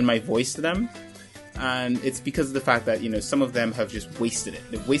giving my voice to them. And it's because of the fact that, some of them have just wasted it.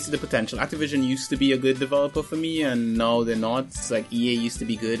 They've wasted the potential. Activision used to be a good developer for me, and now they're not. It's like EA used to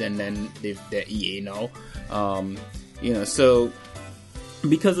be good, and then they're EA now. So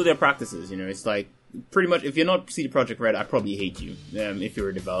because of their practices, it's like pretty much if you're not CD Projekt Red, I probably hate you. If you're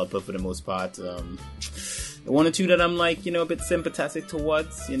a developer, for the most part, the one or two that I'm like, a bit sympathetic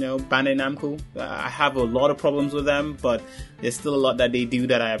towards, Bandai Namco. I have a lot of problems with them, but there's still a lot that they do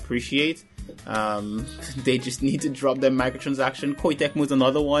that I appreciate. They just need to drop their microtransaction. Koei Tecmo's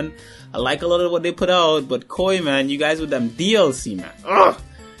another one. I like a lot of what they put out, but Koei, man, you guys with them DLC, man.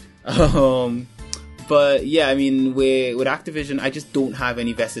 Ugh. But yeah, I mean, with Activision, I just don't have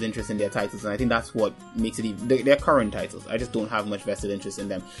any vested interest in their titles, and I think that's what makes it even their current titles. I just don't have much vested interest in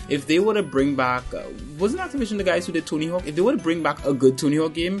them. If they were to bring back, wasn't Activision the guys who did Tony Hawk? If they were to bring back a good Tony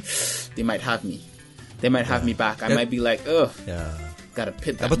Hawk game, they might have me. They might have me back. I might be like, ugh. Yeah. Gotta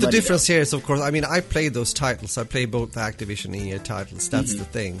pit that but the difference here is, of course, I mean, I play those titles. I play both the Activision and EA titles. That's the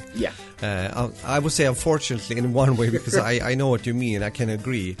thing. Yeah. I would say, unfortunately, in one way, because I know what you mean. I can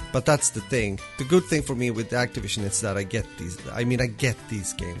agree. But that's the thing. The good thing for me with Activision is that I get these. I mean, I get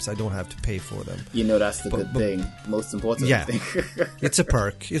these games. I don't have to pay for them. That's the good thing. Most important thing. It's a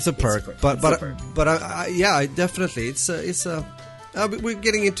perk. It's a perk. But definitely, we're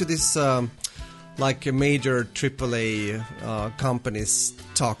getting into this. Like major AAA companies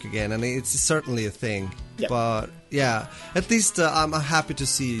talk again, and it's certainly a thing. Yep. But yeah, at least I'm happy to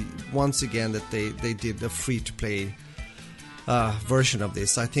see once again that they did a free-to-play version of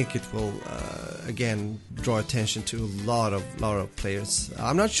this. I think it will again draw attention to a lot of players.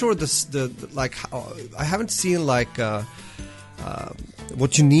 I'm not sure I haven't seen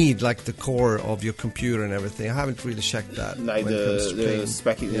what you need, like the core of your computer and everything. I haven't really checked that. Like the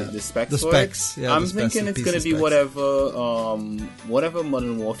specs. Yeah, I'm thinking it's going to be whatever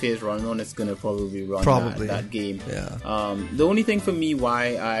Modern Warfare is running on. It's going to probably run that game. Yeah. The only thing for me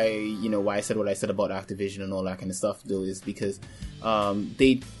why I said what I said about Activision and all that kind of stuff though is because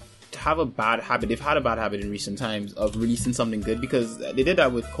they have a bad habit. They've had a bad habit in recent times of releasing something good, because they did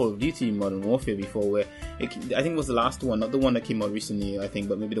that with Call of Duty Modern Warfare before, where I think it was the last one, not the one that came out recently, I think,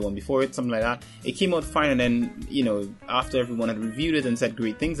 but maybe the one before it, something like that. It came out fine, and then, after everyone had reviewed it and said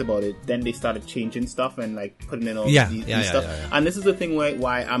great things about it, then they started changing stuff and like putting in all these stuff. Yeah. And this is the thing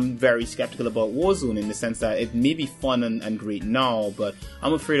why I'm very skeptical about Warzone, in the sense that it may be fun and great now, but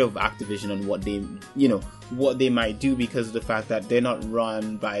I'm afraid of Activision and what they might do, because of the fact that they're not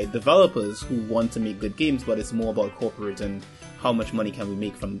run by developers who want to make good games, but it's more about corporate and how much money can we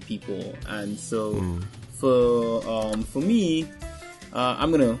make from people. And so for me,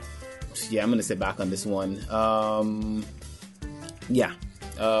 I'm gonna sit back on this one. What do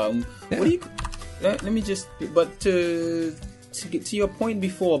you? Let me just. But to get to your point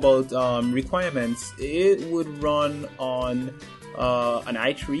before about requirements, it would run on an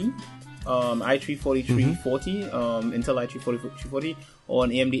i3. i3 4340, Intel i3 4340, or an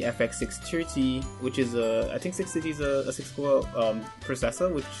AMD FX 630, which is I think 630 is a 6-core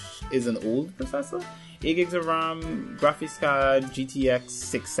processor, which is an old processor. 8 gigs of RAM, graphics card, GTX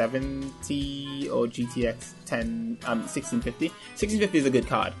 670 or GTX 1650. 1650 is a good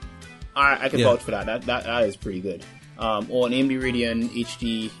card. I can vouch for that. That is pretty good. Or an AMD Radeon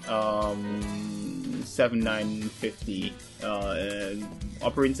HD 7950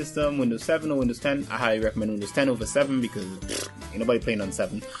 operating system, Windows 7 or Windows 10. I highly recommend Windows 10 over 7 because ain't nobody playing on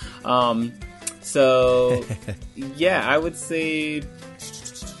 7. So yeah, I'd say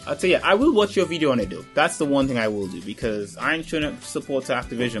I will watch your video on it though. That's the one thing I will do, because I ain't sure support to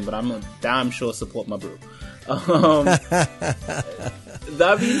Activision, but I'm a damn sure support my bro.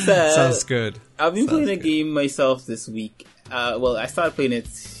 That being said, sounds good. I've been playing a game myself this week. I started playing it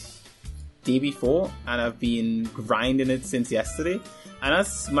day before, and I've been grinding it since yesterday. And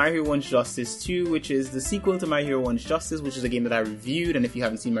that's My Hero 1's Justice 2, which is the sequel to My Hero 1's Justice, which is a game that I reviewed. And if you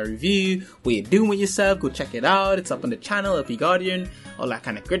haven't seen my review, what you doing with yourself, go check it out. It's up on the channel, LP Guardian, all that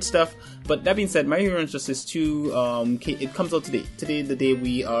kind of good stuff. But that being said, My Hero 1's Justice 2, it comes out today. Today, the day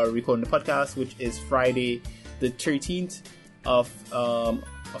we are recording the podcast, which is Friday, the 13th of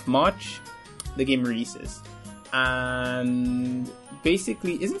March, the game releases. And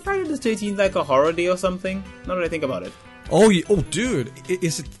basically, isn't Friday the 13th like a horror day or something? Now that I think about it. Oh, dude,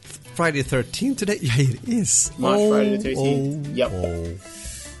 is it Friday the 13th today? Yeah, it is. Friday the 13th. Yep.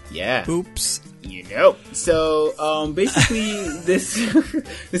 Yeah. Oops. So, basically, this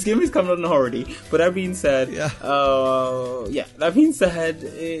game is coming out on a horror day. But that being said,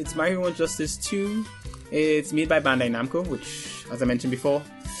 it's My Hero 1 Justice 2. It's made by Bandai Namco, which, as I mentioned before,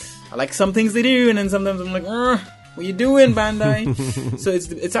 I like some things they do, and then sometimes I'm like, what you doing, Bandai? So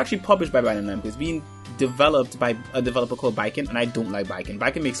it's actually published by Bandai Namco. It's being developed by a developer called Baiken, and I don't like Baiken.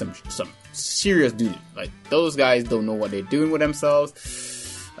 Baiken makes some serious duty. Like, those guys don't know what they're doing with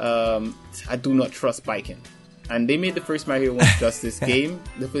themselves. I do not trust Baiken. And they made the first My Hero 1 Justice game.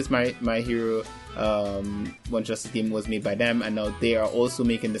 The first My Hero 1 Justice game was made by them, and now they are also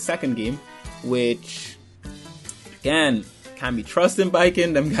making the second game, which, again, can't be trusting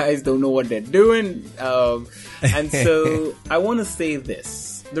Baiken. Them guys don't know what they're doing. And so I want to say this.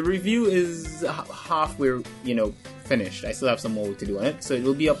 The review is halfway, finished. I still have some more work to do on it. So it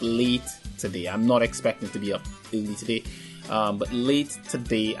will be up late today. I'm not expecting it to be up early today. But late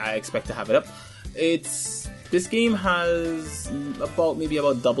today, I expect to have it up. This game has about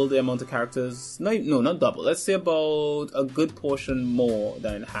double the amount of characters. No, not double. Let's say about a good portion more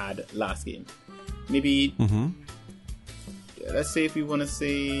than it had last game. Maybe... Let's say if we want to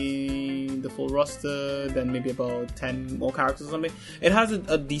say the full roster, then maybe about 10 more characters or something. It has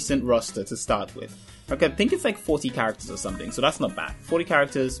a decent roster to start with. Okay, I think it's like 40 characters or something, so that's not bad. 40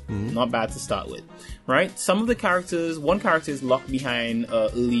 characters, not bad to start with, right? Some of the characters, one character is locked behind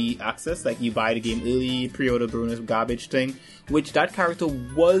early access, like you buy the game early, pre-order bonus garbage thing, which that character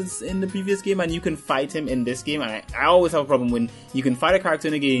was in the previous game, and you can fight him in this game. And I always have a problem when you can fight a character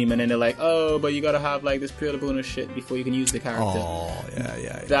in a game, and then they're like, oh, but you gotta have like this pre-order bonus shit before you can use the character. Oh,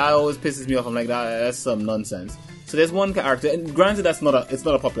 yeah. That always pisses me off. I'm like, that's some nonsense. So there's one character, and granted, it's not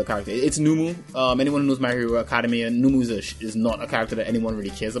a popular character. It's Numu. Anyone who knows My Hero Academia, Numu is not a character that anyone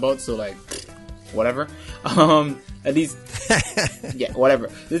really cares about. So like, whatever. At least, yeah, whatever.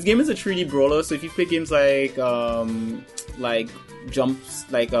 This game is a 3D brawler. So if you play games like Jump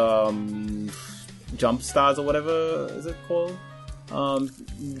Stars or whatever is it called?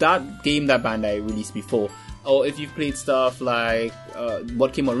 That game that Bandai released before. Or if you've played stuff like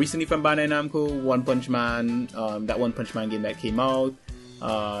what came out recently from Bandai Namco, One Punch Man, that One Punch Man game that came out,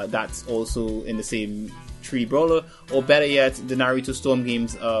 that's also in the same 3D brawler. Or better yet, the Naruto Storm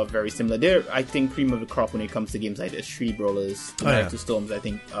games are very similar. They're, I think, cream of the crop when it comes to games like this. 3D brawlers, Naruto Storms. I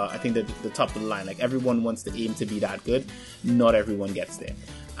think they're the top of the line. Like everyone wants to aim to be that good. Not everyone gets there.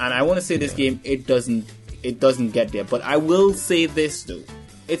 And I want to say this game, it doesn't get there. But I will say this though,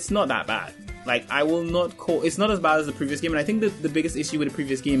 it's not that bad. Like, I will not call... It's not as bad as the previous game, and I think the biggest issue with the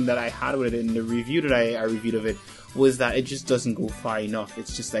previous game that I had with it in the review that I reviewed of it was that it just doesn't go far enough.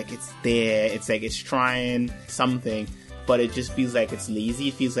 It's just like, it's there, it's like it's trying something, but it just feels like it's lazy.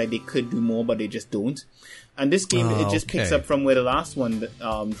 It feels like they could do more, but they just don't. And this game, it just picks up from where the last one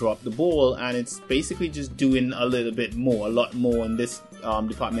dropped the ball, and it's basically just doing a little bit more, a lot more in this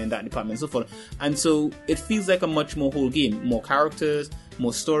department, that department, and so forth. And so, it feels like a much more whole game. More characters,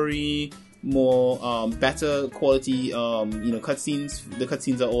 more story... more better quality cutscenes. The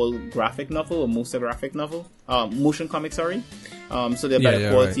cutscenes are all graphic novel, or most are graphic novel, motion comic, sorry. So they're better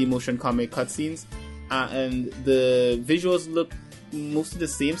quality motion comic cutscenes, and the visuals look mostly the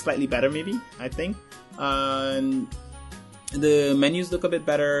same, slightly better maybe, I think. And the menus look a bit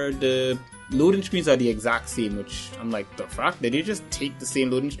better. The loading screens are the exact same, which I'm like, the fuck? Did they just take the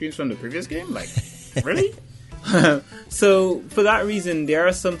same loading screens from the previous game? Like, really? So for that reason, there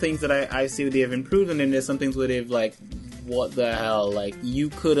are some things that I see they have improved, and then there's some things where they've like, what the hell? Like, you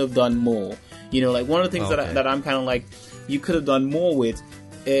could have done more. You know, like one of the things that I'm kind of like, you could have done more with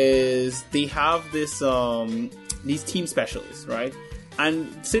is they have this these team specials, right? And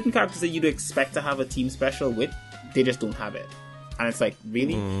certain characters that you'd expect to have a team special with, they just don't have it. And it's like,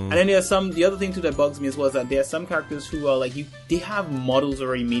 really? And then there's the other thing too that bugs me as well is that there are some characters who are like, they have models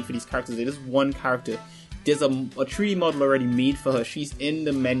already made for these characters. There's one character. There's a 3D model already made for her. She's in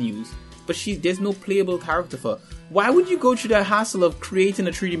the menus, but there's no playable character for her. Why would you go through the hassle of creating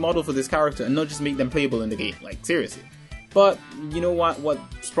a 3D model for this character and not just make them playable in the game? Like, seriously. But, you know what?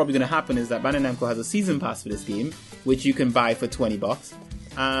 What's probably going to happen is that Bandai Namco has a season pass for this game, which you can buy for $20.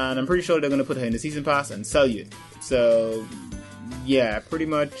 And I'm pretty sure they're going to put her in the season pass and sell you it. So, yeah, pretty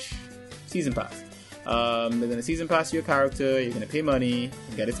much season pass. They're going to season pass your character, you're going to pay money,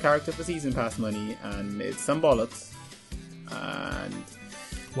 get its character for season pass money, and it's some bollocks. And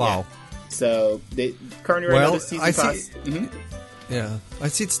wow. Yeah. So they currently right now the season pass. Yeah, I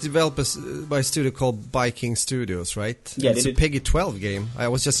see it's developed by a studio called Viking Studios, right? Yeah, it's a PEGI 12 game. I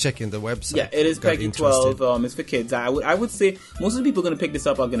was just checking the website. Yeah, it is PEGI 12. It's for kids. I would say most of the people going to pick this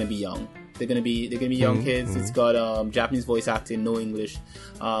up are going to be young. They're gonna be young kids. It's got Japanese voice acting, no English,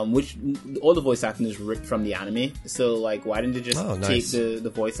 which all the voice acting is ripped from the anime. So like, why didn't they just take the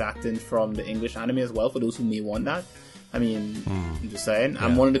voice acting from the English anime as well? For those who may want that. I mean, I'm just saying. Yeah.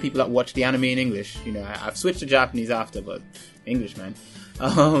 I'm one of the people that watch the anime in English. You know, I've switched to Japanese after, but English, man.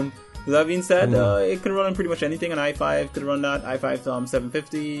 That being said, it can run on pretty much anything. An i5 could run that. i5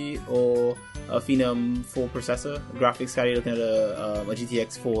 750 or a Phenom 4 processor. Graphics card, you're looking at a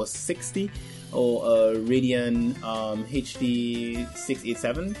GTX 460 or a Radeon HD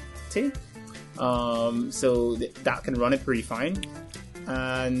 687T. So that can run it pretty fine.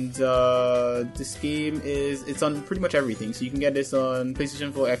 And this game it's on pretty much everything. So you can get this on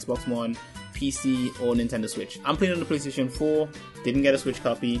PlayStation 4, Xbox One, PC, or Nintendo Switch. I'm playing on the PlayStation 4. Didn't get a Switch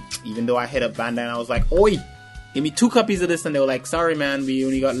copy, even though I hit up Bandai and I was like, "Oi, give me 2 copies of this," and they were like, "Sorry, man, we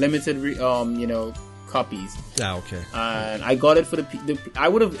only got limited, copies." Yeah, okay. And I got it for the I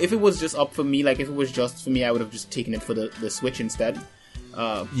would have, if it was just up for me, like if it was just for me, I would have just taken it for the Switch instead.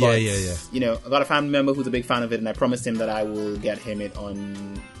 Yeah. You know, I got a family member who's a big fan of it, and I promised him that I will get him it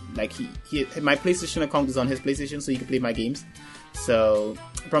on, like he my PlayStation account is on his PlayStation, so he can play my games. So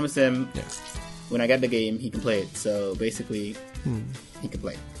I promised him when I get the game, he can play it. So basically, he can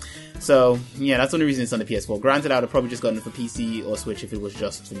play. So yeah, that's the only reason it's on the PS4. Granted, I would have probably just gotten it for PC or Switch if it was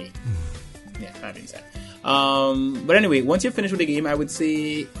just for me. Yeah, that being said. But anyway, once you're finished with the game, I would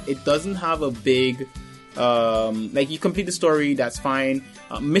say it doesn't have a big... like you complete the story, that's fine.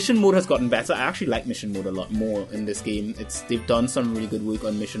 Mission mode has gotten better. I actually like mission mode a lot more in this game. They've done some really good work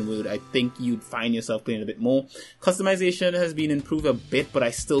on mission mode. I think you'd find yourself playing a bit more. Customization has been improved a bit, but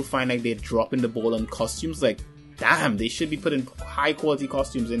I still find like they're dropping the ball on costumes like damn, they should be putting high quality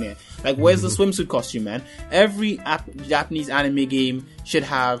costumes in there. Like, where's the swimsuit costume, man? Every Japanese anime game should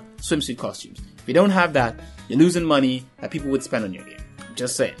have swimsuit costumes. If you don't have that, you're losing money that people would spend on your game.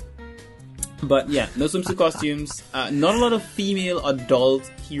 Just saying. But yeah, no swimsuit costumes. Not a lot of female adult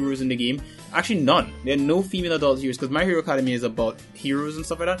heroes in the game. Actually, none. There are no female adult heroes, because My Hero Academia is about heroes and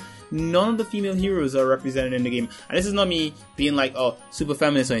stuff like that. None of the female heroes are represented in the game. And this is not me being like, oh, super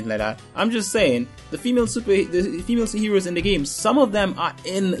feminist or anything like that. I'm just saying, the female heroes in the game, some of them are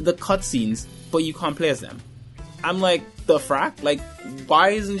in the cutscenes, but you can't play as them. I'm like, the frack? Like, why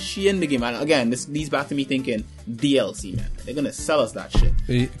isn't she in the game? And again, this leads back to me thinking, DLC, man. They're gonna sell us that shit.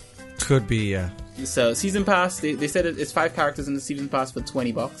 It could be, yeah. So, Season Pass, they said it's 5 characters in the Season Pass for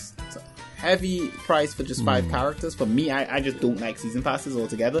 $20. So, heavy price for just 5 characters. For me, I just don't like season passes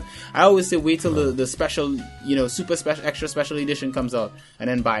altogether. I always say wait till the special, super special, extra special edition comes out and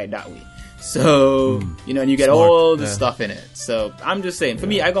then buy it that way. So, and you get Smart. all the stuff in it. So, I'm just saying, for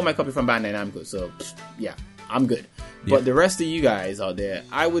me, I got my copy from Bandai Namco, so yeah, I'm good. But the rest of you guys out there,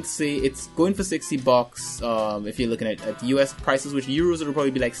 I would say it's going for $60 if you're looking at US prices, which euros would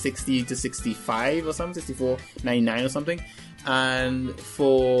probably be like 60 to 65 or something, 64.99 or something. And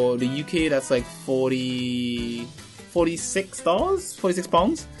for the UK, that's like $46,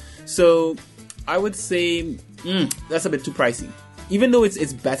 £46. So I would say that's a bit too pricey. Even though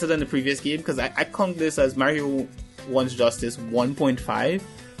it's better than the previous game, because I count this as Mario Wants Justice 1.5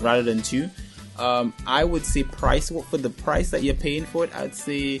 rather than 2. I would say for the price that you're paying for it, I'd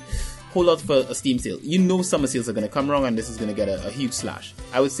say hold out for a Steam sale. Summer sales are going to come wrong and this is going to get a huge slash.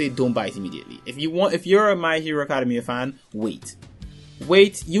 I would say don't buy it immediately. If you're a My Hero Academia fan, wait.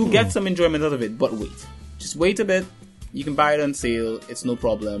 You'll get some enjoyment out of it, but wait. Just wait a bit. You can buy it on sale. It's no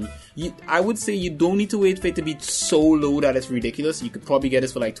problem. I would say you don't need to wait for it to be so low that it's ridiculous. You could probably get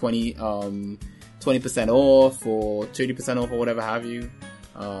this for like 20% off or 30% off or whatever have you.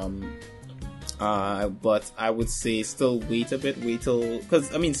 But I would say still wait a bit. Wait till,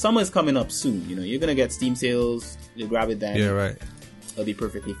 because summer is coming up soon. You're gonna get Steam sales. You grab it then. Yeah, right. It'll be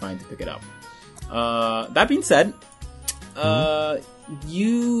perfectly fine to pick it up. That being said, I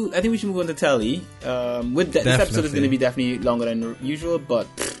think we should move on to telly. This episode is going to be definitely longer than usual, but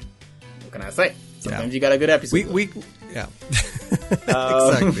what can I say? Sometimes you got a good episode. Yeah.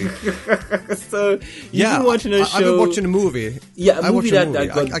 Exactly. So you've been watching a show. I've been watching a movie. Yeah, a movie that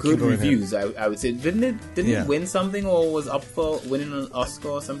got good reviews. I would say. Didn't it win something, or was up for winning an Oscar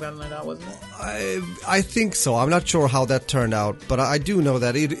or something like that? Wasn't it? I think so. I'm not sure how that turned out, but I do know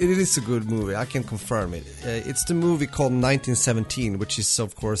that it is a good movie. I can confirm it. It's the movie called 1917, which is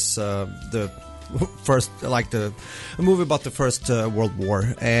of course the first, like a movie about the First World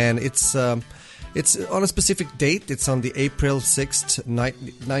War, and it's on a specific date. It's on the April 6th,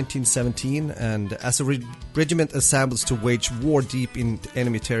 1917, and as a regiment assembles to wage war deep in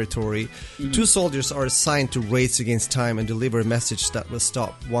enemy territory, 2 soldiers are assigned to race against time and deliver a message that will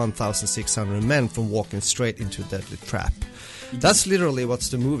stop 1,600 men from walking straight into a deadly trap. That's literally what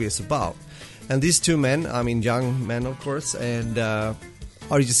the movie is about. And these 2 men, young men of course, and are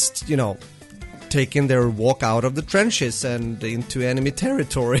just, taking their walk out of the trenches and into enemy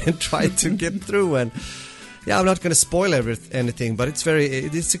territory and try to get through. And yeah, I'm not going to spoil anything, but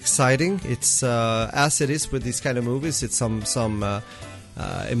it is exciting. It's as it is with these kind of movies. It's some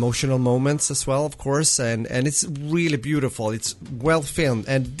emotional moments as well, of course, and it's really beautiful. It's well filmed,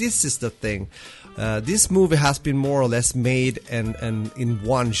 and this is the thing. This movie has been more or less made and in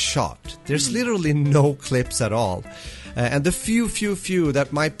one shot. There's literally no clips at all. And the few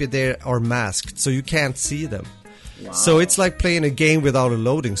that might be there are masked, so you can't see them. Wow. So it's like playing a game without a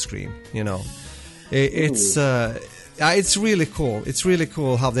loading screen, It's really cool. It's really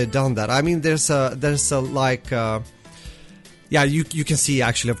cool how they've done that. You can see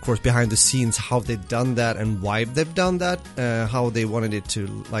actually, of course, behind the scenes how they've done that and why they've done that, how they wanted it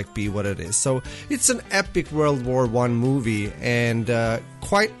to be what it is. So it's an epic World War I movie, and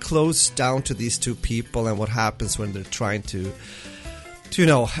quite close down to these 2 people and what happens when they're trying to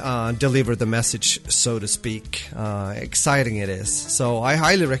deliver the message, so to speak. Exciting it is. So I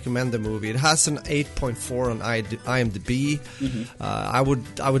highly recommend the movie. It has an 8.4 on IMDb. I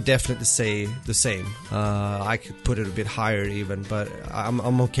would definitely say the same. I could put it a bit higher even, but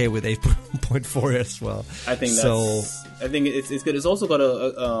I'm okay with 8.4 as well. I think it's good. It's also got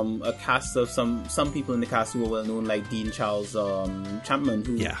a cast of some people in the cast who are well known, like Dean Charles Champman,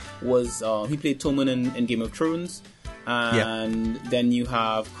 who was he played Tommen in Game of Thrones. And then you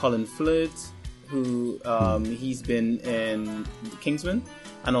have Colin Firth, who he's been in Kingsman,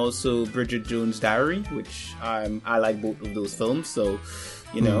 and also Bridget Jones' Diary, which I like both of those films. So,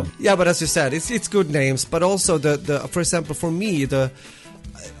 you know, yeah, but as you said, it's good names, but also the for example, for me,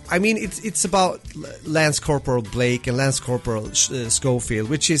 I mean, it's about Lance Corporal Blake and Lance Corporal Schofield,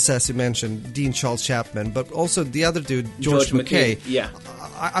 which is, as you mentioned, Dean Charles Chapman, but also the other dude, George McKay. Yeah,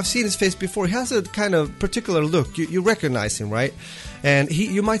 I've seen his face before. He has a kind of particular look. You recognize him, right? And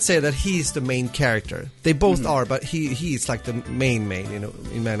you might say that he's the main character. They both are, but he's like the main, you know,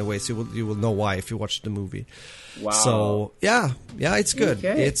 in many ways. You will know why if you watch the movie. Wow. So yeah, it's good.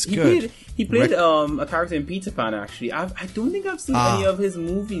 Okay. It's good. He played a character in Peter Pan. Actually, I don't think I've seen any of his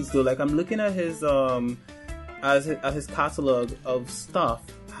movies though. Like I'm looking at his catalog of stuff,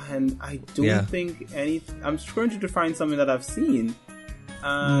 and I don't think any. I'm trying to find something that I've seen,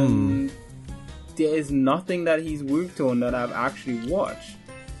 and there is nothing that he's worked on that I've actually watched.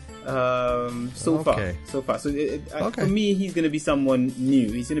 So far. So for me, he's going to be someone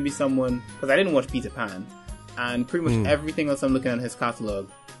new. He's going to be someone, because I didn't watch Peter Pan, and pretty much everything else I'm looking at his catalog,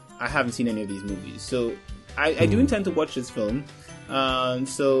 I haven't seen any of these movies. So I do intend to watch this film.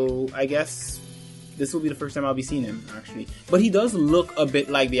 So I guess this will be the first time I'll be seeing him, actually. But he does look a bit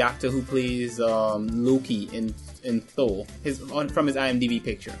like the actor who plays Loki in Thor, from his IMDb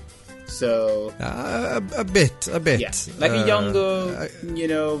picture. So a bit, yeah, like a younger,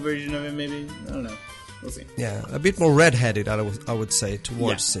 version of him. Maybe, I don't know. We'll see. Yeah, a bit more redheaded, I would say,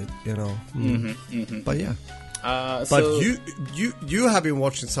 towards it. You know, but yeah. But you have been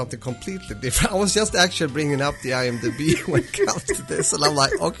watching something completely different. I was just actually bringing up the IMDb when it comes to this, and I'm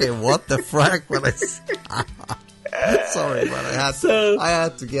like, okay, what the frack? Sorry, but I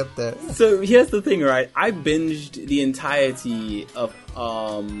had to get there. So here's the thing, right? I binged the entirety of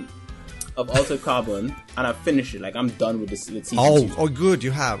Altered Carbon, and I finished it. Like, I'm done with season 2. Oh, good,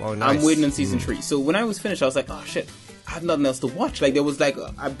 you have. Oh, nice. I'm waiting on season 3. So when I was finished, I was like, oh shit, I have nothing else to watch. Like, there was like,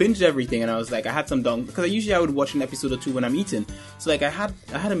 I binged everything, and I was like, I had some done, because I would watch an episode or two when I'm eating. So like, I had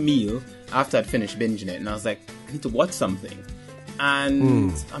a meal after I'd finished binging it, and I was like, I need to watch something.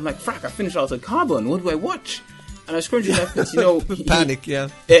 And I'm like, frack, I finished Altered Carbon. What do I watch? And I scrolled through Netflix, panic, yeah.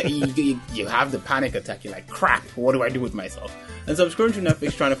 You have the panic attack. You're like, crap, what do I do with myself? And so I'm scrolling through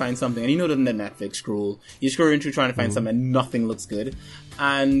Netflix trying to find something. And the Netflix scroll. You're scrolling through trying to find something and nothing looks good.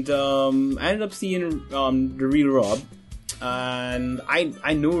 And I ended up seeing The Real Rob. And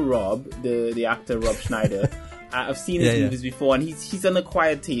I know Rob, the actor Rob Schneider. I've seen his movies before. And he's an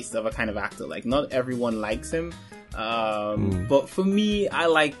acquired taste of a kind of actor. Like, not everyone likes him. But for me, I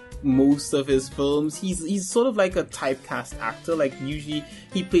like most of his films. He's sort of like a typecast actor. Like, usually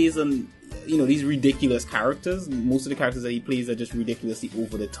he plays on these ridiculous characters. Most of the characters that he plays are just ridiculously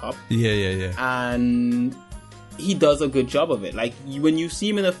over the top. Yeah. And he does a good job of it. Like, when you see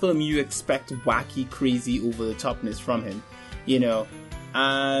him in a film, you expect wacky, crazy, over the topness from him.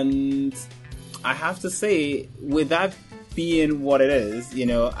 And I have to say, with that being what it is,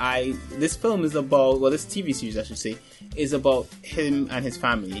 this film is about, this TV series, I should say, is about him and his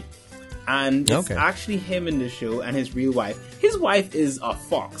family. And it's actually him in the show and his real wife. His wife is a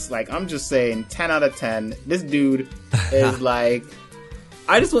fox. Like, I'm just saying, 10 out of 10. This dude is like,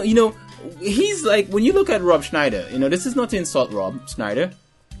 I just want, he's like, when you look at Rob Schneider, this is not to insult Rob Schneider,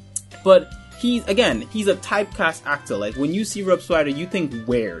 but he's a typecast actor. Like, when you see Rob Schneider, you think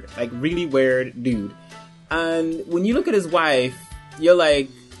weird, like really weird dude. And when you look at his wife, you're like,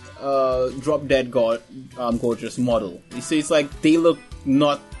 drop dead gorgeous model. You see, it's like they look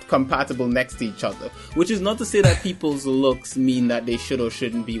not compatible next to each other, which is not to say that people's looks mean that they should or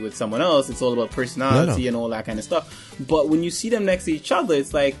shouldn't be with someone else. It's all about personality and all that kind of stuff. But when you see them next to each other,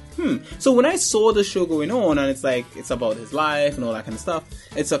 it's like, So when I saw the show going on, and it's like, it's about his life and all that kind of stuff,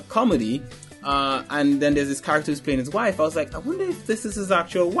 it's a comedy, and then there's this character who's playing his wife. I was like, I wonder if this is his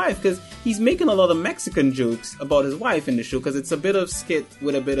actual wife, because he's making a lot of Mexican jokes about his wife in the show, because it's a bit of skit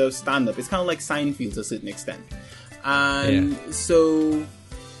with a bit of stand-up. It's kind of like Seinfeld to a certain extent. And so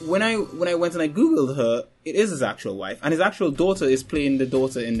when I went and I googled her, it is his actual wife, and his actual daughter is playing the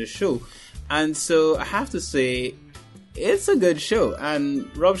daughter in the show. And so I have to say, it's a good show,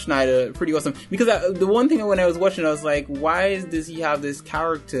 and Rob Schneider, pretty awesome. Because the one thing when I was watching, I was like, why does he have this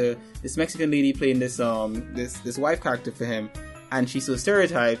character, this Mexican lady playing this wife character for him, and she's so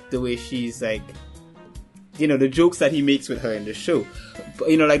stereotyped the way she's like, the jokes that he makes with her in the show. But,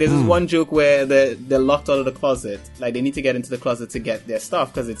 like, there's this one joke where they're locked out of the closet. Like, they need to get into the closet to get their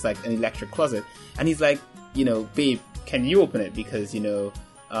stuff because it's like an electric closet. And he's like, babe, can you open it? Because,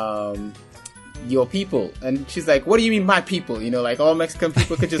 your people. And she's like, what do you mean my people? Like, all Mexican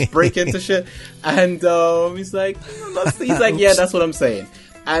people could just break into shit. And he's like, yeah, that's what I'm saying.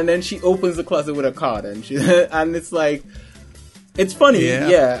 And then she opens the closet with a card, and and it's like, It's funny,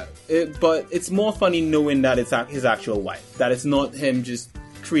 yeah. But it's more funny knowing that it's his actual wife. That it's not him just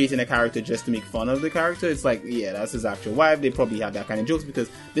creating a character just to make fun of the character. It's like, yeah, that's his actual wife. They probably have that kind of jokes because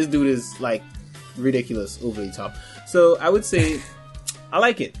this dude is like ridiculous, over the top. So I would say I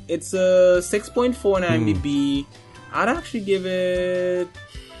like it. It's a 6.4 on IMDb. I'd actually give it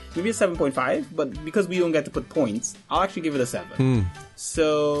maybe a 7.5, but because we don't get to put points, I'll actually give it a 7.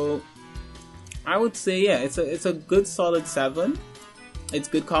 So I would say, yeah, it's a good solid 7. It's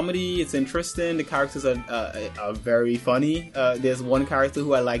good comedy. It's interesting. The characters are very funny. There's one character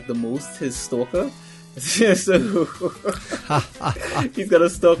who I like the most, his stalker. So he's got a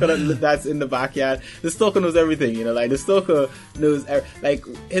stalker that's in the backyard. The stalker knows everything, you know. Like the stalker knows, like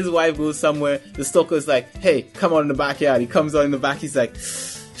his wife goes somewhere. The stalker is like, "Hey, come on in the backyard." He comes out in the back. He's like,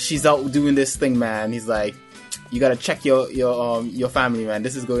 "She's out doing this thing, man." He's like, "You gotta check your family, man.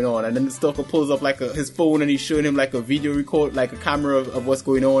 This is going on." And then the stalker pulls up like his phone and he's showing him like a video record, like a camera of what's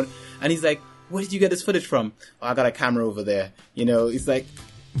going on. And he's like, "Where did you get this footage from?" "Oh, I got a camera over there." You know, he's like,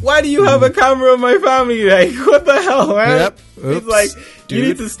 "Why do you have a camera of my family? Like, what the hell, man?" Yep. He's like, "You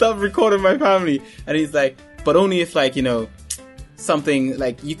need to stop recording my family." And he's like, "But only if, like, you know, something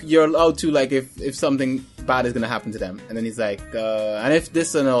like you're allowed to, like, if something bad is gonna happen to them." And then he's like, "And if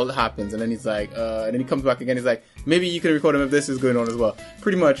this and all happens," and then he's like, and then he comes back again. He's like, "Maybe you can record them if this is going on as well."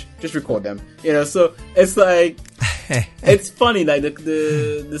 Pretty much, just record them, you know. So it's like, it's funny, like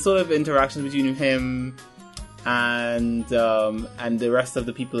the sort of interactions between him and the rest of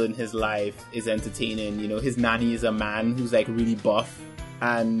the people in his life is entertaining. You know, his nanny is a man who's like really buff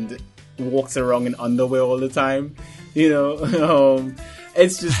and walks around in underwear all the time. You know,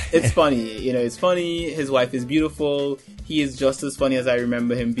 it's funny. You know, it's funny. His wife is beautiful. He is just as funny as I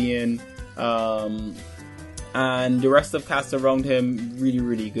remember him being. And the rest of cast around him really,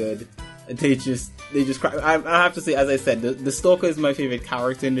 really good. They just cry. I have to say, as I said, the stalker is my favorite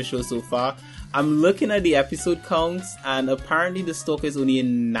character in the show so far. I'm looking at the episode counts, and apparently the stalker is only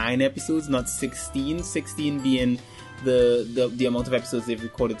in 9 episodes, not 16. 16 being the amount of episodes they've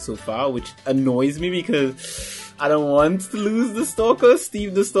recorded so far, which annoys me because I don't want to lose the stalker.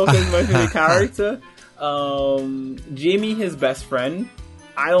 Steve the stalker is my favorite character. Jamie, his best friend,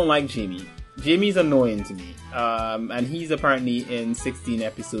 I don't like Jamie. Jamie's annoying to me. And he's apparently in 16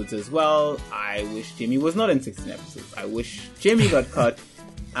 episodes as well. I wish Jamie was not in 16 episodes. I wish Jamie got cut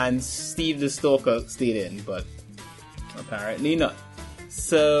and Steve the stalker stayed in, but apparently not.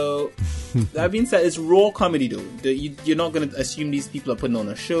 So, that being said, it's raw comedy though. You're not going to assume these people are putting on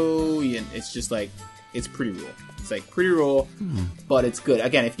a show. It's just like, it's pretty raw. It's like pretty raw, but it's good.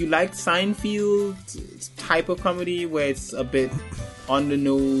 Again, if you like Seinfeld type of comedy where it's a bit on the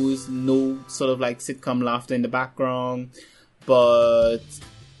nose, no sort of like sitcom laughter in the background, but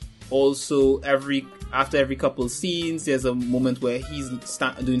also after every couple scenes, there's a moment where he's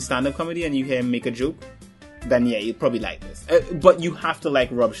doing stand-up comedy and you hear him make a joke, then yeah, you'd probably like this. But you have to like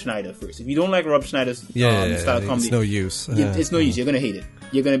Rob Schneider first. If you don't like Rob Schneider's style of comedy, it's no use. It's no use. You're gonna hate it.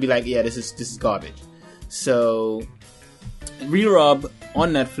 You're gonna be like, yeah, this is garbage. So, Real Rob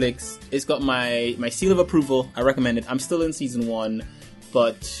on Netflix. It's got my seal of approval. I recommend it. I'm still in season 1,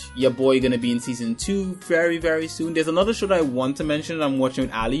 but your boy gonna be in season 2 very, very soon. There's another show that I want to mention that I'm watching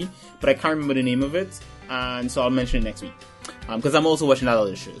with Ali, but I can't remember the name of it, and so I'll mention it next week. Because I'm also watching that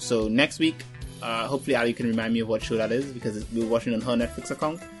other show. So next week, hopefully Ali can remind me of what show that is, because we're watching on her Netflix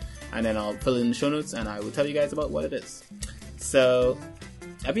account, and then I'll fill it in the show notes, and I will tell you guys about what it is. So,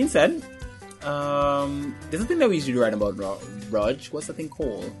 that being said, there's a thing that we usually write about, Raj. What's the thing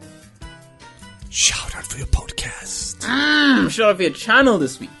called? Shout out for your podcast. Shout out for your channel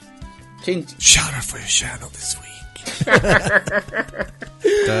this week. Shout out for your channel this week. Okay.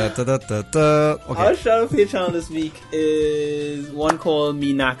 Our shout out for your channel this week is one called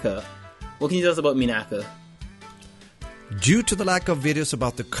Minaka. What can you tell us about Minaka? Due to the lack of videos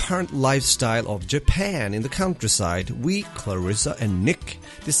about the current lifestyle of Japan in the countryside, we, Clarissa and Nick,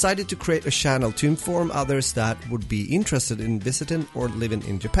 decided to create a channel to inform others that would be interested in visiting or living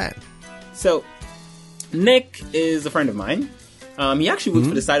in Japan. So, Nick is a friend of mine. He actually worked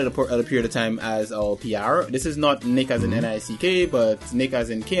for the site at a period of time as our PR. This is not Nick as in N-I-C-K, but Nick as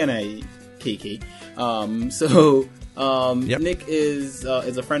in K-N-I-K-K. Nick is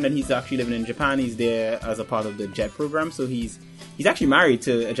a friend, and he's actually living in Japan. He's there as a part of the JET program. So he's actually married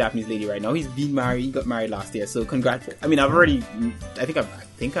to a Japanese lady right now. He's been married. He got married last year. So congrats. I mean, I'm not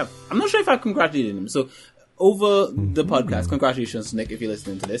sure if I've congratulated him. So over the podcast. Congratulations, Nick, if you're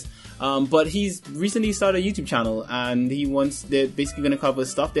listening to this. But he's recently started a YouTube channel, and they're basically going to cover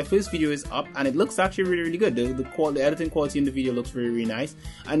stuff. Their first video is up, and it looks actually really, really good. The editing quality in the video looks really, really nice.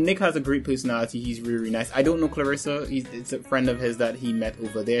 And Nick has a great personality. He's really, really nice. I don't know Clarissa. It's a friend of his that he met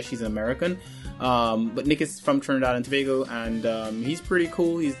over there. She's an American. But Nick is from Trinidad and Tobago, and he's pretty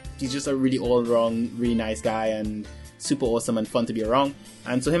cool. He's just a really all-around, really nice guy, and super awesome and fun to be around.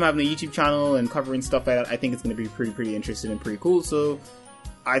 And so him having a YouTube channel and covering stuff like that, I think it's going to be pretty interesting and pretty cool. So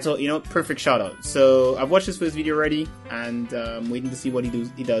I thought, perfect shout out. So I've watched his first video already, and waiting to see what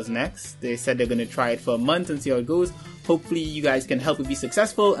he does next. They said they're going to try it for a month and see how it goes. Hopefully you guys can help it be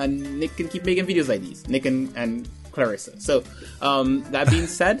successful, and Nick can keep making videos like these. Nick and Clarissa. So that being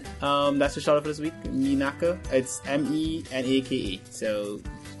said, that's the shout out for this week. Menaka. It's Menaka. So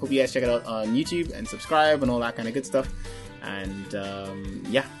hope you guys check it out on YouTube and subscribe and all that kind of good stuff. And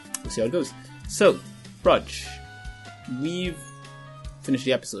we'll see how it goes. So, Raj, we've finished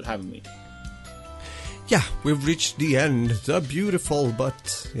the episode, haven't we? Yeah, we've reached the end. The beautiful,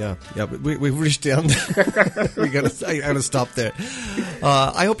 but we've reached the end. I gotta stop there.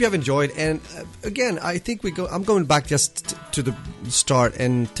 I hope you have enjoyed. And again, I think I'm going back just to the start,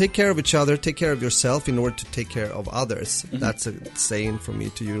 and take care of each other, take care of yourself in order to take care of others. Mm-hmm. That's a saying from me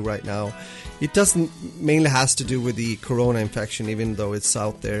to you right now. It doesn't mainly has to do with the corona infection, even though it's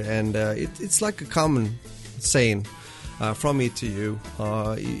out there, and it's like a common saying. From me to you,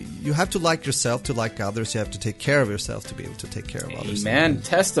 you have to like yourself to like others. You have to take care of yourself to be able to take care of others. Amen.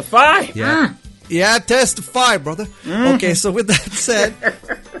 Testify. Yeah, yeah, testify, brother. Okay, so with that said,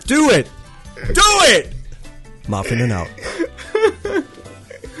 do it. Muffin and out.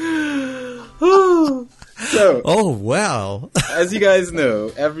 So, oh well. As you guys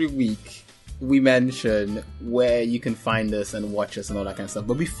know, every week we mention where you can find us and watch us and all that kind of stuff.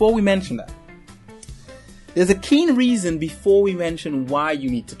 But before we mention that, there's a keen reason before we mention why you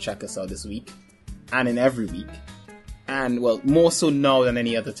need to check us out this week and in every week. And, well, more so now than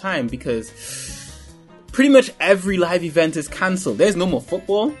any other time, because pretty much every live event is cancelled. There's no more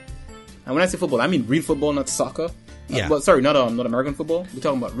football. And when I say football, I mean real football, not soccer. Yeah. Not American football. We're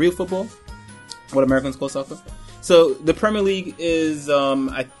talking about real football. What Americans call soccer. So the Premier League is,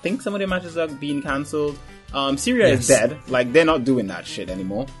 I think some of their matches are being cancelled. Syria is dead. Like, they're not doing that shit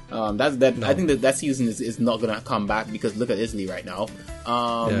anymore. That's dead. No. I think that season is not gonna come back, because look at Italy right now.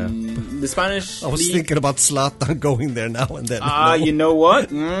 The Spanish I was thinking about Zlatan going there now and then. You know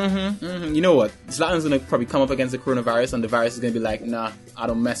what? You know what? Zlatan's gonna probably come up against the coronavirus, and the virus is gonna be like, nah, I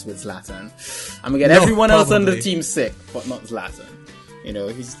don't mess with Zlatan. I'm gonna get everyone else on the team sick, but not Zlatan.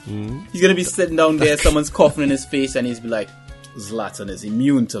 He's gonna be sitting down there, someone's coughing in his face, and he's be like, Zlatan is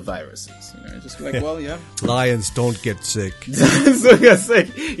immune to viruses. Just be like, well, yeah. Lions don't get sick. So get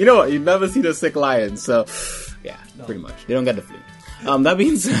sick. You know what? You've never seen a sick lion. So, yeah, pretty much. They don't get the flu. That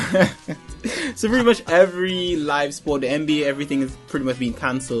means, so pretty much every live sport, the NBA, everything is pretty much being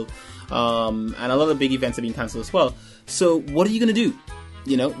cancelled. And a lot of big events are being cancelled as well. So, what are you going to do?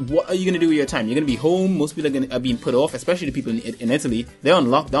 What are you going to do with your time? You're going to be home. Most people are being put off, especially the people in Italy. They're on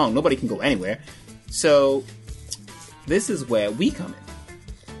lockdown. Nobody can go anywhere. So, this is where we come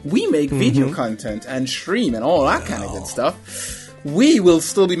in. We make video content and stream and all that kind of good stuff. We will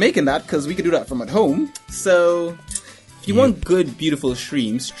still be making that, because we can do that from at home. So, if you want good, beautiful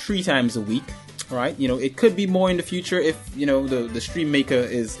streams 3 times a week, right? It could be more in the future if, the stream maker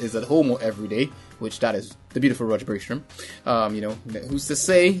is at home every day, which that is the beautiful Roger Bergstrom. Who's to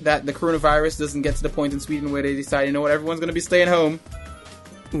say that the coronavirus doesn't get to the point in Sweden where they decide, everyone's going to be staying home.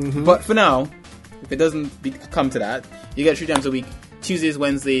 Mm-hmm. But for now, if it doesn't come to that, you get 3 times a week, Tuesdays,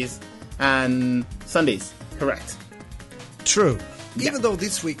 Wednesdays, and Sundays. Correct. True. Yeah. Even though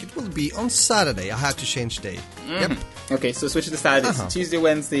this week it will be on Saturday. I had to change day. Yep. Okay, so switch it to Saturdays. Tuesday,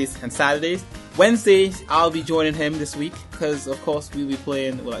 Wednesdays, and Saturdays. Wednesdays, I'll be joining him this week, because, of course, we'll be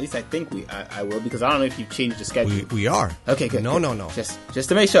playing... Well, at least I think I will, because I don't know if you've changed the schedule. We are. Okay, good. No. Just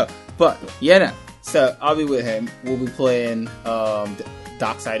to make sure. But, yeah, so I'll be with him. We'll be playing...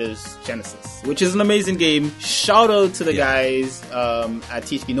 Darksiders Genesis, which is an amazing game. Shout out to the guys at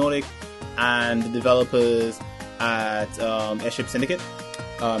THQ Nordic and the developers at Airship Syndicate.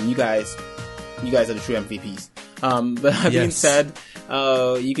 You guys are the true MVPs. But that being said,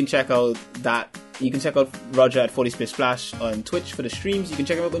 you can check out that. You can check out Roger at 40 Space Flash on Twitch for the streams. You can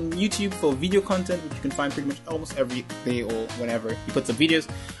check him out on YouTube for video content, which you can find pretty much almost every day or whenever he puts up videos.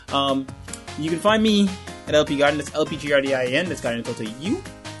 You can find me at LP Guardian. That's LPGRDIN. That's Guardian to U.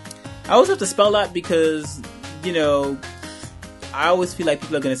 I always have to spell that because, I always feel like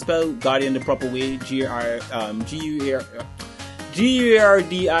people are going to spell Guardian the proper way. Guardian.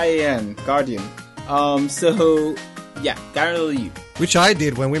 Guardian. So, yeah, Garrett, you. Which I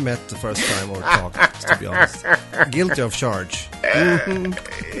did when we met the first time or talked, to be honest. Guilty of charge.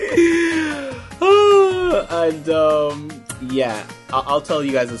 Yeah, I'll tell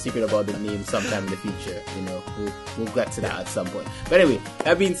you guys a secret about the name sometime in the future. You know, we'll get to that at some point. But anyway,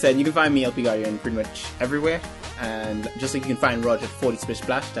 that being said, you can find me, LP Guardian, pretty much everywhere. And just like you can find Roger at 40 Splish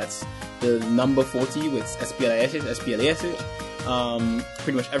Splash, that's the number 40 with SPLASH,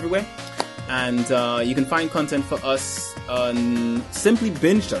 pretty much everywhere. And you can find content for us on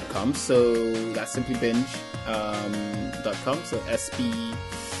simplybinge.com. So that's simplybinge.com. So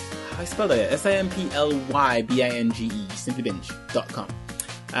I spelled that? SIMPLYBINGE, simplybinge.com.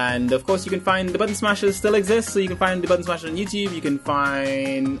 And of course, you can find the Button Smashers still exists, so you can find the Button Smashers on YouTube. You can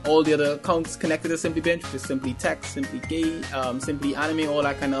find all the other accounts connected to Simply Binge, which is Simply Tech, Simply Gay, Simply Anime, all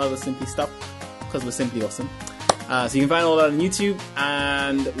that kind of other Simply stuff, because we're simply awesome. So you can find all that on YouTube.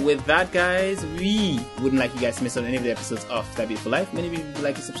 And with that, guys, we wouldn't like you guys to miss out on any of the episodes of That Beautiful Life. Many of you would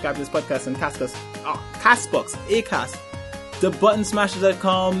like to subscribe to this podcast on Castbox, Acast,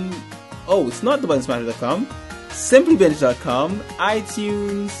 thebuttonsmashers.com. Oh, it's not thebuttonsmashers.com. Simplybinge.com,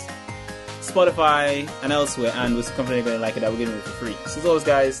 iTunes, Spotify, and elsewhere. And we're confident you're going to like it. We're giving it for free. So as always,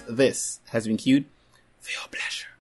 guys, this has been queued for your pleasure.